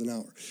 75 miles an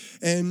hour.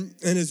 And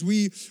as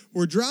we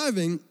were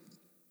driving,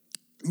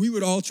 we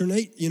would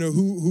alternate,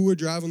 who would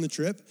drive on the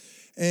trip.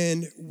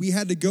 And we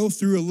had to go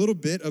through a little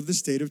bit of the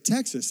state of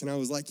Texas. And I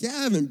was like, yeah,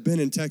 I haven't been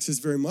in Texas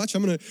very much.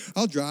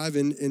 I'll drive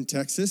in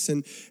Texas.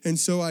 And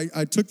so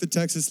I took the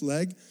Texas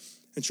leg.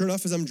 And sure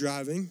enough, as I'm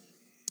driving,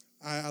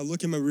 I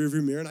look in my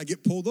rearview mirror and I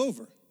get pulled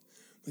over.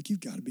 Like,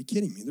 you've got to be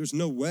kidding me. There's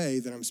no way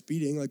that I'm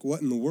speeding. Like,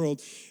 what in the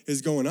world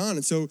is going on?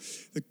 And so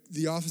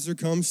the officer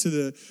comes to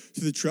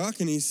the truck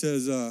and he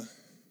says,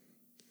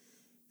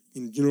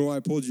 you know why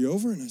I pulled you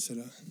over? And I said,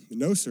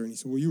 no, sir. And he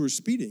said, well, you were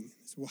speeding.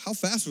 I said, well, how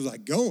fast was I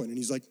going? And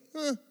he's like,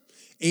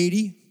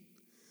 80.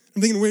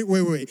 I'm thinking,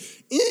 wait.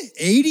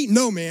 80?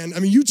 No, man. I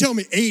mean, you tell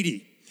me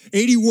 80.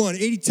 81,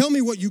 80. Tell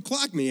me what you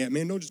clocked me at,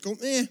 man. Don't just go,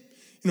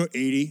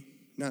 80.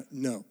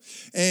 No.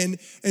 And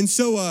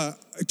so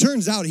it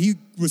turns out he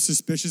was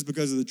suspicious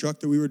because of the truck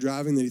that we were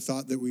driving, that he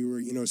thought that we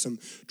were, some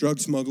drug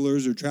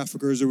smugglers or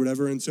traffickers or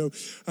whatever. And so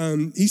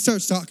he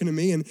starts talking to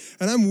me, and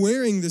I'm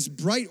wearing this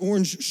bright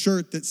orange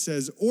shirt that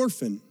says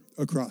orphan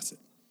across it.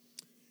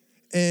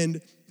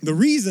 And the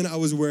reason I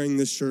was wearing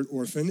this shirt,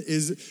 orphan,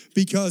 is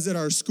because at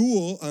our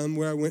school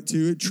where I went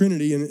to,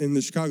 Trinity in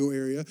the Chicago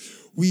area,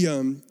 we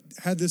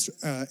had this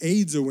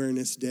AIDS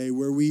awareness day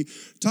where we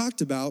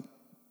talked about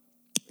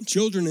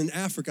children in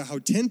Africa, how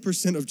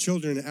 10% of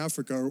children in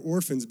Africa are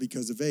orphans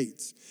because of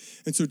AIDS.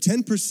 And so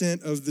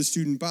 10% of the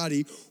student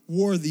body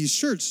wore these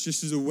shirts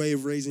just as a way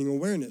of raising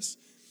awareness.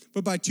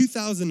 But by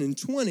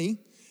 2020,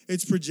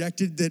 it's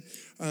projected that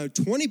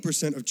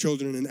 20% of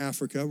children in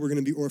Africa were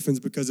going to be orphans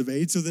because of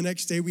AIDS. So the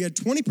next day, we had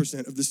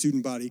 20% of the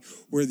student body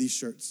wear these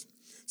shirts.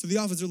 So the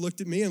officer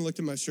looked at me and looked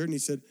at my shirt, and he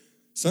said,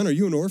 son, are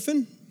you an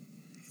orphan?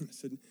 I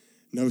said,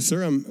 no,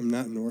 sir, I'm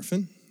not an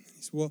orphan.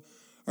 He said, well,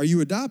 are you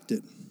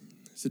adopted?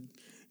 I said,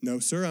 no,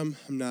 sir, I'm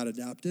not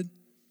adopted.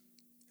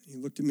 He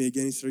looked at me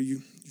again. He said, are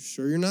you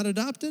sure you're not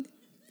adopted?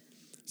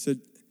 I said,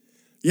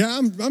 yeah,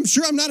 I'm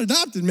sure I'm not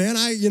adopted, man.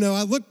 I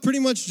look pretty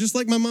much just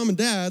like my mom and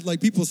dad.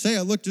 Like people say,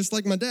 I look just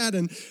like my dad,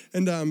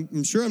 and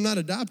I'm sure I'm not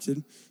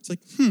adopted. It's like,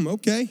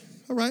 okay,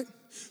 all right.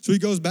 So he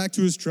goes back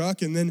to his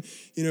truck and then,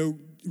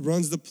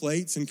 runs the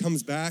plates and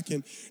comes back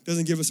and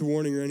doesn't give us a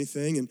warning or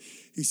anything. And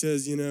he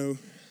says,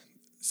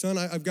 son,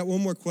 I've got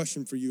one more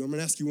question for you. I'm going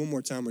to ask you one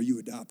more time. Are you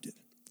adopted?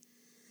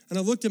 And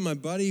I looked at my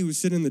buddy who was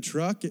sitting in the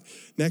truck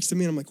next to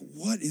me, and I'm like,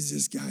 what is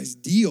this guy's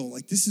deal?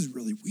 Like, this is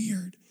really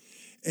weird.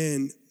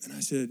 And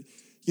I said,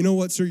 you know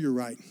what, sir, you're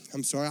right.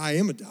 I'm sorry, I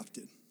am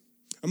adopted.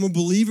 I'm a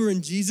believer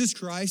in Jesus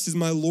Christ as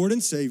my Lord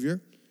and Savior,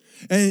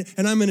 and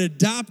I'm an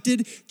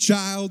adopted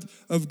child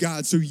of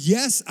God. So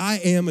yes, I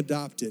am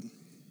adopted.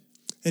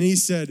 And he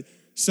said,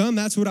 son,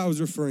 that's what I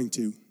was referring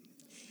to.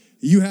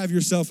 You have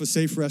yourself a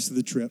safe rest of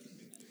the trip.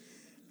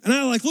 And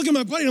I look at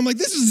my buddy and I'm like,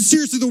 this is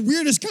seriously the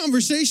weirdest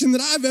conversation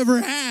that I've ever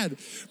had.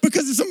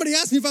 Because if somebody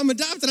asks me if I'm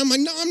adopted, I'm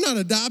like, no, I'm not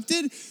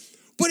adopted.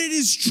 But it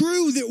is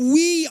true that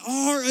we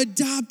are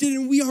adopted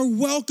and we are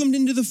welcomed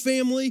into the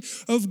family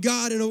of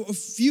God. And a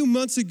few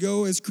months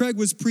ago, as Craig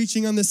was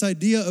preaching on this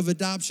idea of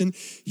adoption,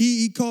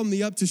 he called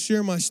me up to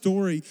share my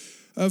story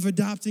of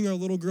adopting our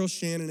little girl,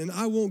 Shannon. And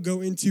I won't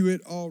go into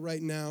it all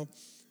right now.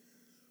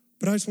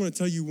 But I just want to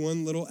tell you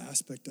one little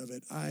aspect of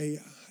it.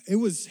 It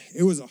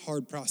was a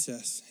hard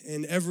process,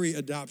 and every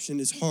adoption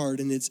is hard,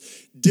 and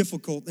it's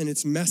difficult, and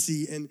it's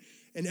messy,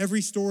 and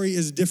every story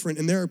is different,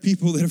 and there are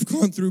people that have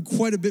gone through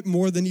quite a bit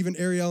more than even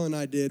Ariel and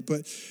I did,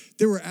 but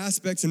there were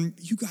aspects, and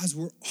you guys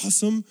were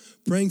awesome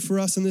praying for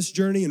us in this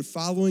journey and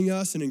following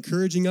us and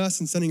encouraging us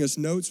and sending us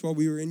notes while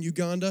we were in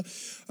Uganda.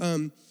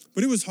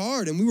 But it was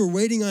hard, and we were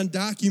waiting on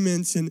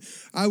documents, and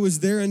I was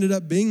there, ended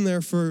up being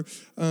there for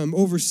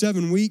over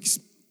 7 weeks,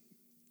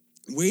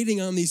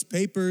 waiting on these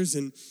papers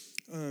and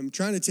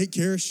trying to take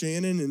care of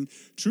Shannon. And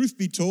truth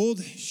be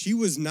told, she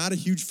was not a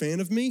huge fan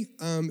of me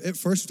at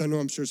first.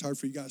 I'm sure it's hard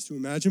for you guys to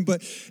imagine,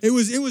 but it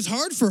was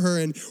hard for her,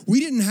 and we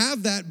didn't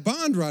have that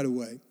bond right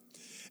away.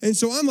 And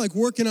so I'm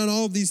working on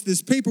all of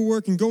this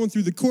paperwork and going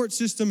through the court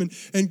system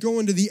and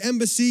going to the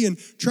embassy and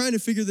trying to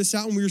figure this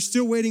out. And we were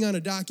still waiting on a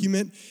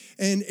document.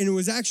 And it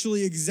was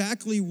actually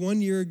exactly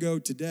 1 year ago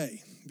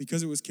today,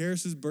 because it was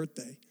Karis's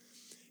birthday.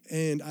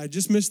 And I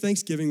just missed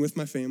Thanksgiving with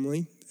my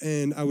family.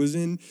 And I was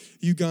in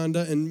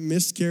Uganda and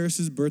missed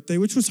Karis's birthday,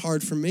 which was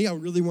hard for me. I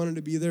really wanted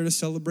to be there to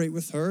celebrate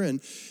with her.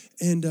 And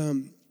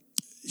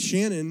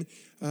Shannon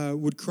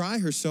would cry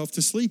herself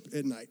to sleep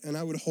at night. And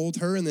I would hold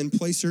her and then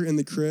place her in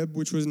the crib,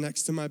 which was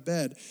next to my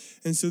bed.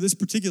 And so this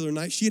particular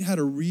night, she had had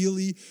a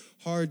really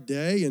hard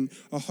day and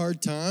a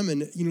hard time.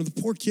 And, the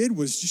poor kid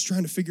was just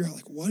trying to figure out,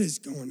 what is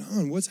going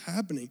on? What's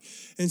happening?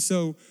 And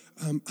so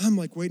I'm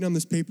waiting on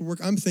this paperwork.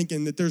 I'm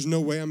thinking that there's no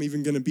way I'm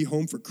even going to be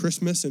home for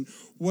Christmas and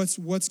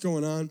what's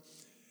going on.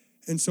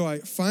 And so I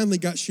finally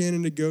got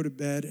Shannon to go to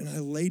bed, and I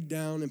laid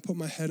down and put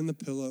my head on the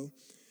pillow.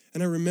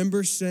 And I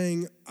remember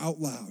saying out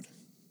loud,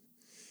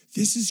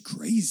 "This is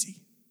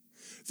crazy.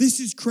 This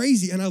is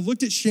crazy." And I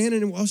looked at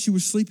Shannon while she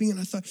was sleeping, and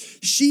I thought,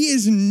 she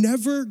is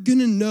never going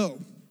to know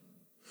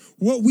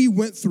what we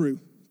went through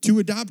to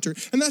adopt her.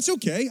 And that's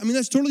okay.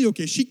 That's totally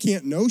okay. She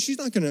can't know. She's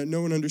not going to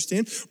know and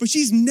understand. But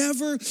she's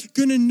never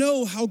going to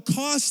know how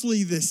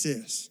costly this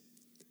is.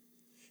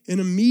 And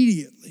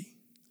immediately,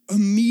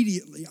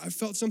 I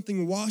felt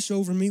something wash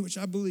over me, which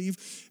I believe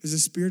is the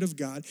Spirit of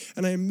God.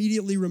 And I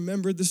immediately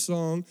remembered the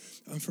song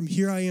from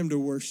Here I Am to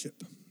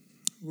Worship,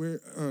 where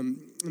and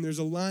there's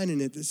a line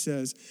in it that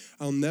says,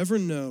 "I'll never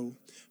know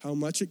how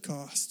much it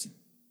cost."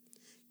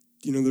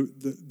 Do you know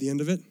the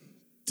end of it?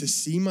 "To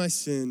see my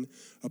sin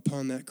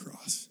upon that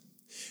cross."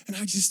 And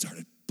I just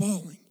started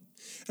bawling.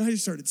 And I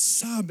just started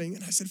sobbing.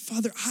 And I said,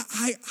 "Father,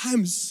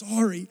 I'm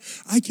sorry.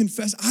 I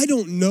confess, I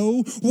don't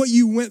know what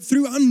you went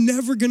through. I'm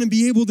never going to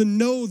be able to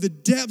know the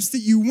depths that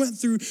you went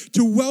through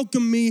to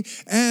welcome me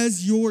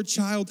as your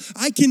child.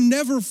 I can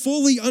never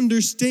fully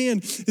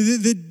understand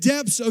the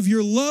depths of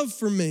your love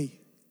for me."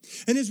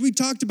 And as we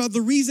talked about,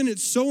 the reason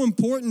it's so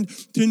important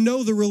to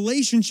know the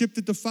relationship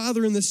that the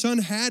Father and the Son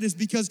had is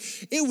because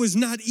it was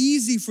not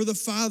easy for the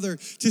Father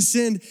to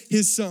send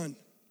his Son.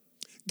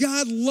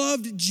 God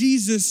loved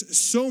Jesus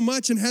so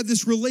much and had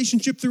this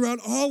relationship throughout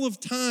all of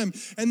time,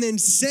 and then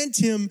sent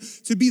him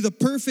to be the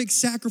perfect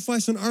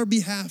sacrifice on our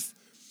behalf,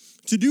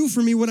 to do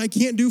for me what I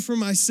can't do for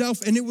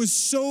myself. And it was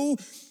so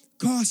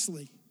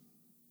costly.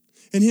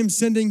 And him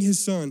sending his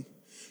Son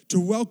to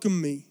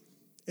welcome me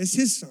as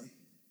his Son.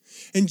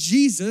 And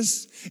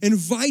Jesus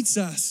invites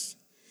us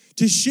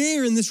to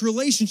share in this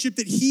relationship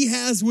that he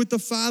has with the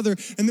Father,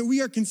 and that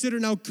we are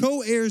considered now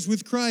co-heirs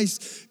with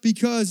Christ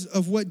because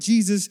of what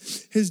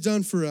Jesus has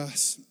done for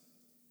us.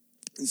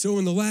 And so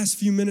in the last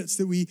few minutes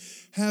that we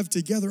have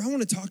together, I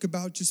want to talk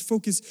about, just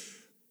focus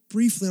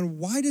briefly on,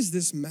 why does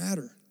this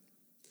matter?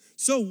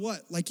 So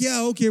what?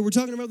 We're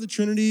talking about the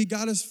Trinity,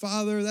 God is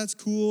Father, that's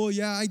cool,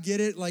 yeah, I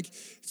get it.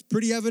 It's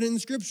pretty evident in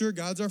Scripture,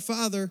 God's our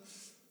Father.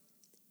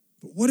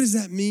 But what does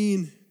that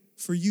mean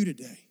for you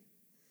today?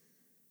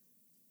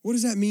 What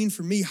does that mean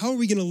for me? How are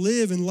we going to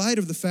live in light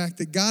of the fact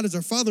that God is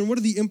our Father? And what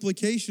are the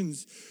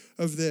implications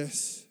of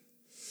this?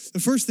 The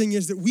first thing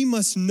is that we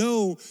must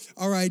know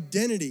our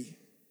identity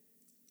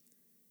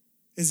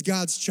as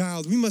God's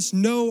child. We must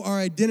know our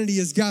identity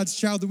as God's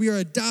child, that we are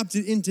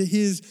adopted into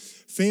his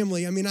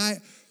family.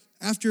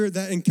 After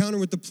that encounter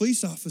with the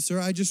police officer,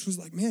 I just was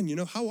like, man,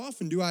 how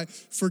often do I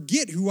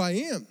forget who I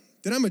am?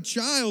 That I'm a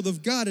child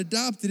of God,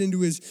 adopted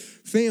into his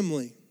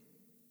family.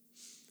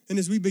 And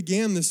as we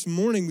began this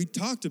morning, we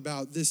talked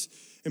about this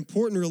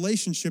important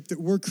relationship that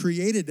we're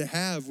created to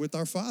have with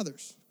our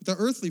fathers, with our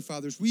earthly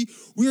fathers. We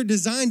are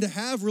designed to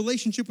have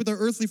relationship with our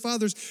earthly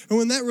fathers. And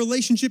when that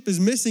relationship is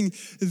missing,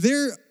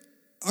 there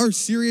are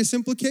serious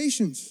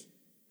implications.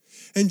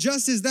 And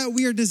just as that,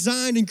 we are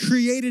designed and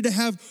created to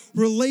have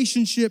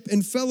relationship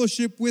and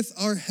fellowship with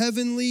our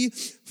heavenly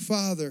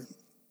Father.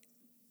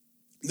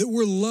 That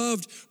we're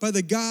loved by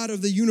the God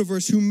of the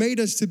universe, who made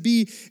us to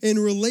be in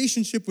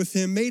relationship with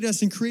him, made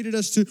us and created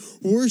us to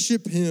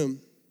worship him.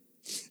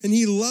 And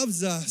he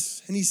loves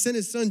us, and he sent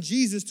his Son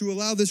Jesus to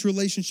allow this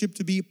relationship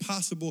to be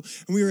possible.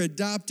 And we are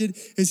adopted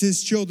as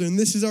his children.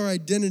 This is our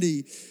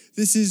identity.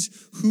 This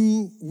is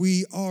who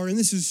we are. And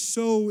this is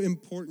so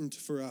important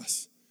for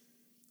us.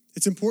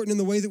 It's important in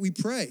the way that we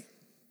pray.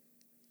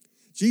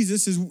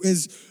 Jesus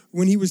is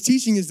when he was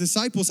teaching his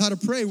disciples how to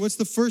pray, what's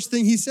the first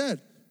thing he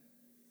said?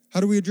 How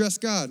do we address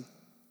God?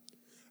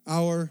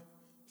 Our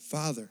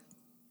Father.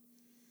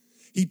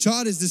 He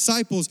taught his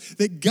disciples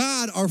that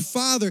God, our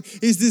Father,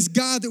 is this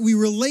God that we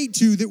relate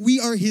to, that we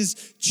are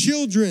his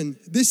children.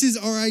 This is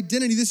our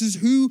identity. This is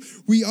who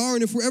we are.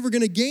 And if we're ever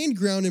going to gain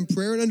ground in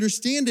prayer and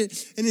understand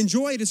it and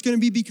enjoy it, it's going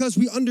to be because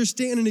we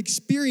understand and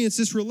experience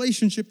this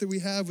relationship that we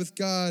have with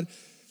God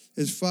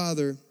as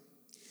Father.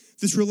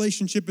 This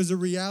relationship is a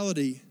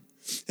reality,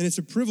 and it's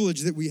a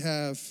privilege that we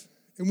have,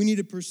 and we need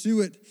to pursue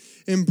it,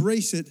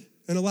 embrace it,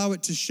 and allow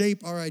it to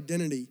shape our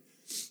identity.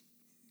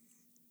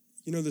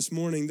 This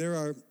morning there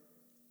are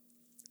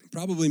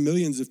probably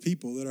millions of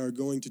people that are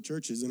going to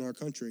churches in our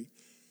country.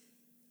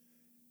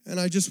 And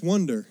I just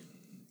wonder,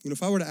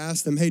 if I were to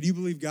ask them, hey, do you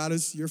believe God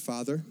is your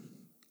Father?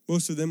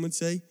 Most of them would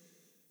say,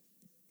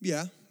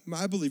 yeah,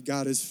 I believe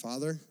God is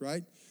Father,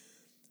 right?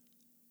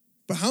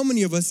 But how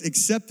many of us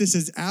accept this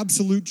as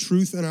absolute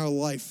truth in our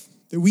life?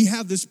 That we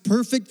have this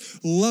perfect,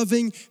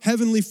 loving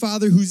Heavenly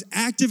Father who's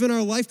active in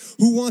our life,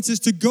 who wants us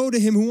to go to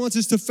Him, who wants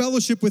us to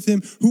fellowship with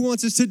Him, who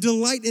wants us to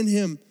delight in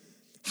Him.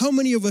 How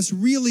many of us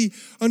really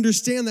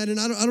understand that? And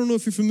I don't know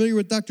if you're familiar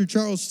with Dr.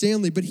 Charles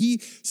Stanley, but he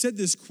said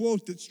this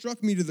quote that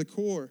struck me to the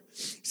core.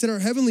 He said, our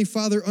Heavenly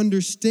Father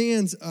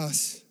understands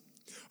us,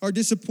 our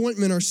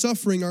disappointment, our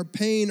suffering, our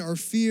pain, our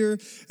fear,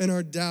 and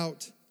our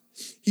doubt.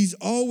 He's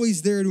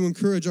always there to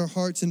encourage our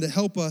hearts and to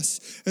help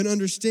us and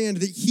understand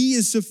that He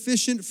is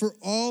sufficient for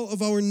all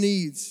of our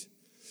needs.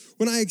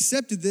 When I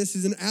accepted this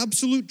as an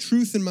absolute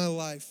truth in my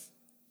life,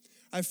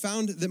 I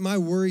found that my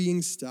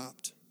worrying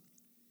stopped.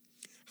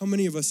 How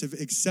many of us have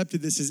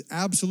accepted this as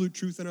absolute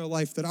truth in our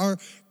life, that our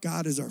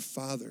God is our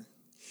Father?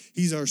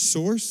 He's our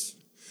source,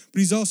 but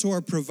He's also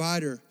our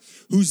provider,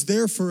 who's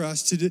there for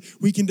us.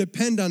 We can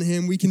depend on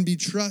Him. We can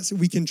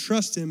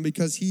trust Him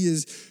because He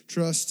is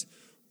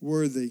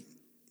trustworthy.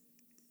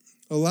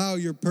 Allow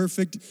your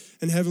perfect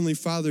and Heavenly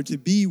Father to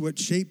be what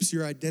shapes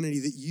your identity,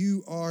 that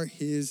you are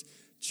His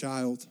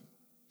child.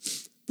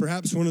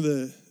 Perhaps one of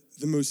the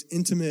most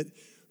intimate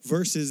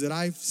verses that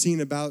I've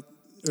seen about,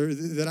 or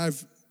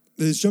that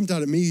has jumped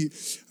out at me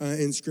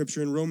in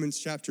Scripture in Romans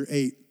chapter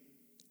 8.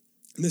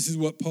 And this is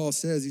what Paul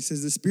says. He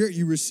says, the Spirit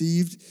you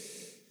received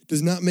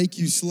does not make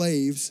you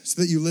slaves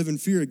so that you live in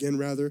fear again,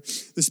 rather.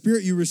 The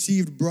Spirit you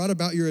received brought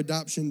about your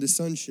adoption to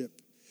sonship.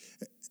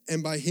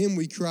 And by Him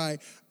we cry,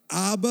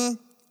 Abba,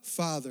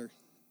 Father.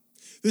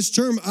 This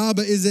term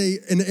Abba is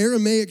an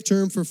Aramaic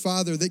term for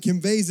father that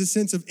conveys a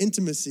sense of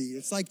intimacy.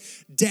 It's like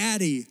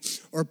daddy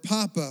or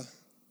papa.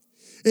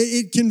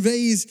 It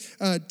conveys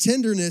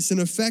tenderness and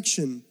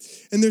affection.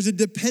 And there's a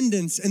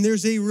dependence and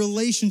there's a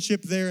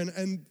relationship there.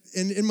 And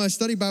in my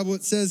study Bible,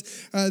 it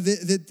says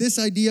that this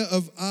idea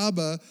of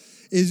Abba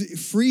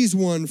frees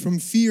one from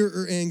fear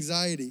or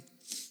anxiety.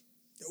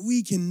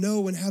 We can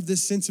know and have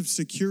this sense of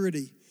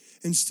security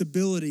and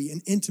stability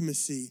and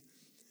intimacy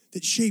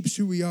that shapes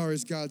who we are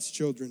as God's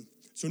children.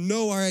 So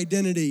know our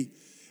identity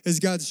as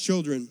God's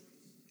children.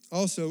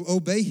 Also,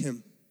 obey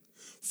Him.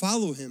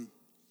 Follow Him.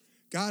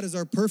 God is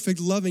our perfect,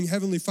 loving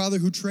Heavenly Father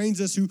who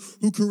trains us,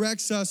 who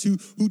corrects us,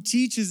 who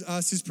teaches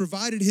us, has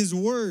provided His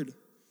word.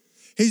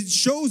 He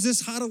shows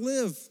us how to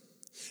live.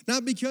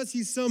 Not because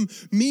He's some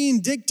mean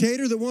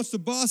dictator that wants to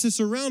boss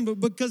us around, but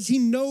because He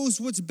knows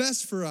what's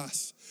best for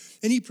us.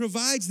 And He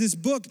provides this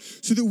book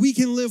so that we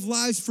can live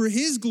lives for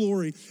His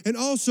glory and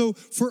also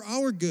for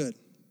our good.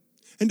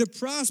 And to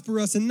prosper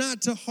us and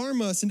not to harm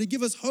us and to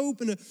give us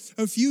hope and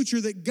a future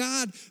that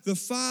God the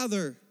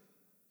Father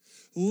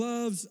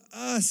loves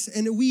us,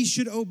 and we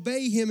should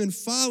obey Him and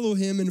follow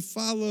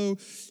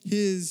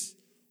His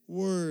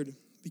word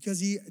because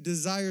He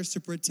desires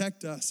to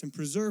protect us and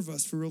preserve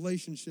us for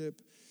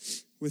relationship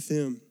with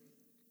Him.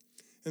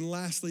 And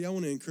lastly, I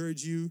want to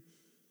encourage you,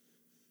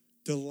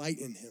 delight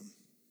in Him.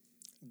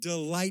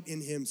 Delight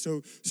in Him.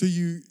 So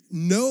you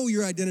know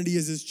your identity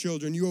as His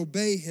children. You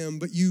obey Him,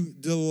 but you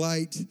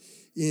delight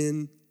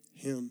in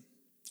Him.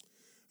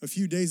 A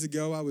few days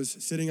ago, I was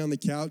sitting on the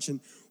couch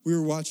and we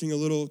were watching a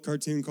little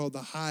cartoon called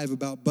The Hive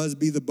about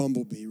Busby the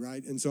Bumblebee,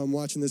 right? And so I'm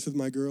watching this with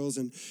my girls,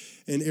 and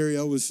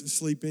Ariel was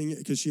sleeping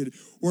because she had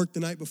worked the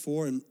night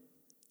before, and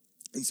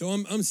so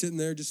I'm sitting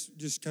there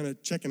just kind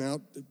of checking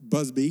out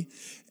Busby,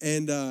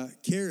 and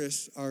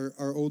Karis,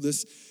 our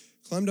oldest,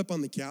 climbed up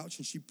on the couch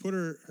and she put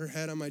her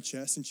head on my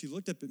chest and she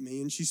looked up at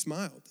me and she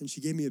smiled and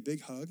she gave me a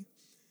big hug.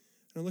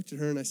 And I looked at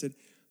her and I said,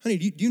 honey,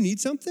 do you need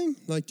something?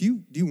 Like, do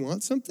you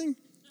want something?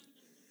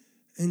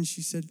 And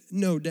she said,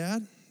 no,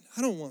 Dad,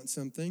 I don't want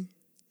something.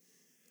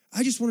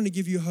 I just wanted to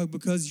give you a hug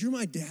because you're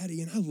my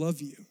daddy and I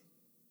love you.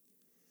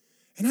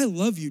 And I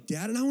love you,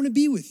 Dad, and I want to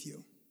be with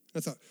you.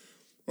 I thought,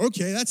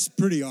 okay, that's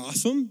pretty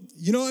awesome.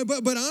 You know,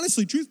 but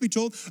honestly, truth be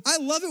told, I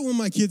love it when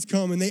my kids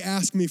come and they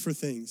ask me for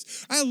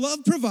things. I love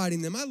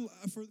providing them.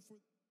 But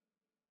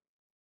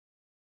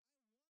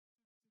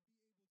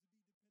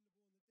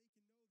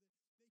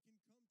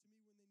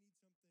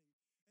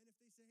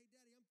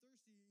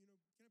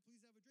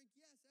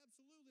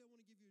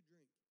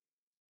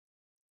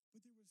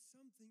there was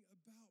something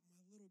about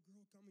my little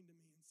girl coming to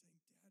me and saying,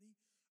 Daddy,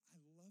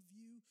 I love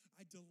you.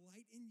 I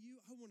delight in you.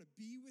 I want to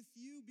be with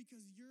you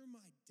because you're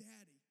my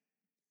daddy.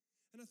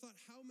 And I thought,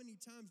 how many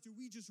times do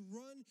we just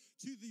run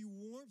to the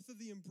warmth of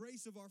the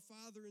embrace of our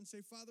Father and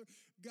say, Father,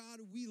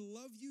 God, we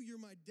love you. You're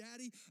my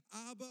daddy.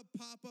 Abba,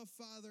 Papa,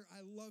 Father,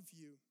 I love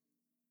you.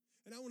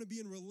 And I want to be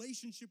in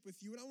relationship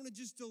with you. And I want to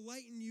just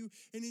delight in you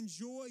and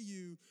enjoy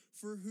you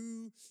for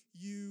who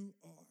you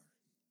are.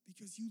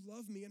 Because you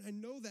love me, and I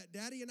know that,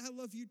 Daddy, and I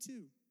love you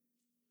too.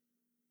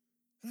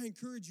 And I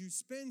encourage you,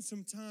 spend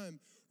some time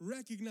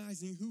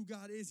recognizing who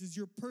God is as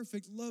your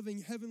perfect,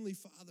 loving, Heavenly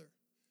Father.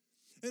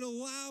 And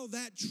allow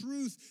that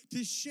truth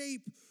to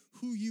shape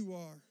who you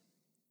are.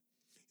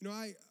 You know,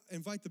 I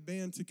invite the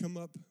band to come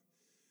up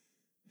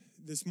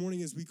this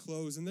morning as we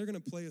close, and they're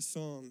going to play a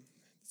song.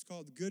 It's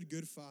called Good,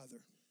 Good Father.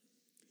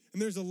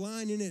 And there's a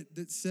line in it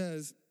that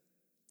says,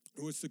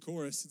 or it's the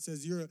chorus, it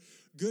says, you're a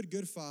good,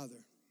 good Father.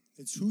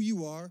 It's who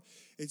you are.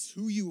 It's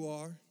who you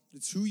are.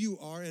 It's who you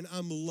are. And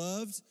I'm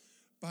loved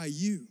by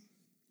you.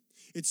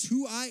 It's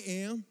who I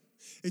am.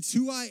 It's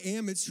who I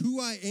am. It's who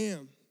I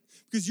am.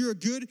 Because you're a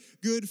good,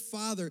 good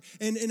Father.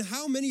 And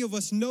how many of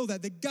us know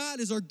that God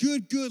is our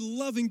good, good,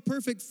 loving,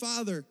 perfect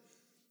Father.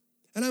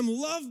 And I'm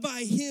loved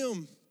by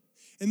him.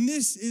 And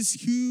this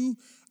is who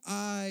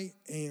I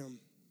am.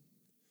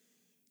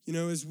 You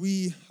know, as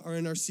we are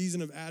in our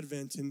season of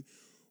Advent and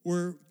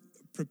we're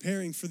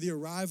preparing for the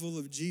arrival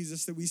of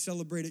Jesus that we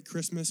celebrate at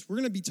Christmas, we're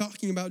going to be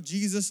talking about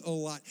Jesus a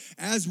lot,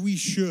 as we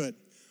should.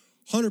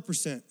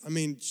 100%. I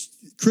mean,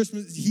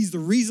 Christmas, he's the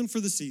reason for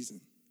the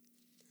season.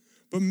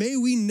 But may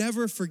we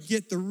never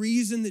forget the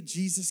reason that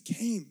Jesus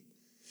came.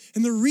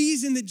 And the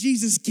reason that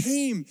Jesus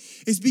came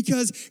is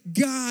because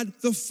God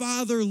the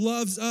Father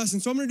loves us.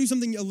 And so I'm going to do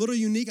something a little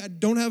unique. I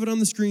don't have it on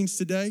the screens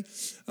today,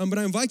 but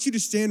I invite you to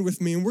stand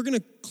with me. And we're going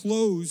to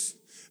close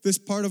this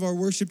part of our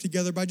worship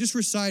together by just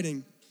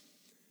reciting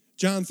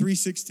John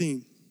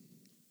 3:16.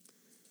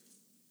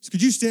 So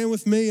could you stand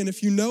with me? And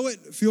if you know it,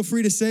 feel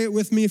free to say it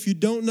with me. If you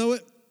don't know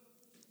it,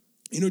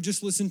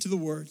 just listen to the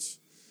words.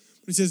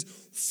 It says,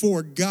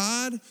 for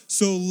God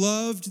so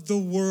loved the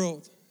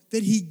world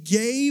that he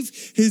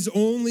gave his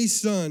only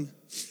son,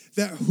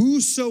 that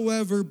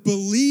whosoever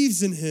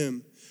believes in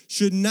him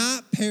should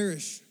not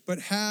perish, but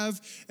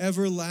have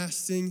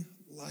everlasting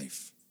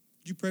life.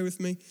 Would you pray with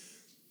me?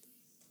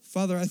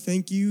 Father, I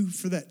thank you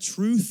for that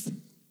truth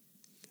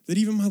that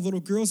even my little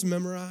girls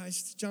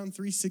memorized, John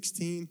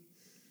 3:16,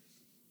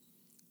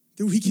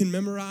 that we can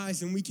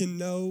memorize and we can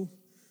know.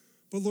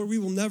 But Lord, we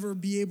will never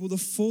be able to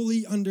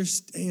fully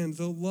understand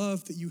the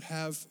love that you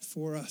have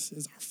for us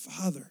as our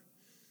Father.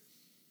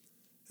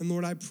 And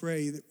Lord, I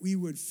pray that we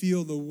would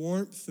feel the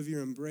warmth of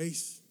your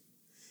embrace,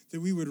 that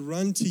we would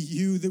run to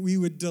you, that we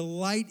would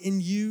delight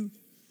in you,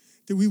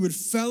 that we would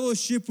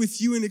fellowship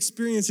with you and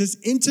experience this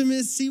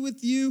intimacy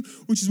with you,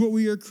 which is what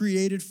we are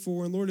created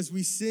for. And Lord, as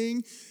we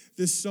sing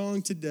this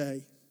song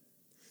today,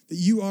 that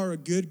you are a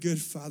good,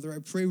 good Father, I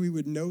pray we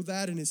would know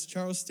that. And as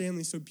Charles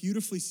Stanley so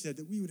beautifully said,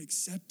 that we would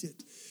accept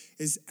it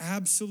as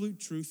absolute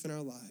truth in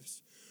our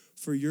lives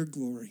for your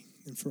glory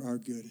and for our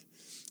good.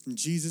 In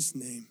Jesus'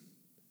 name,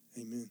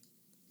 amen.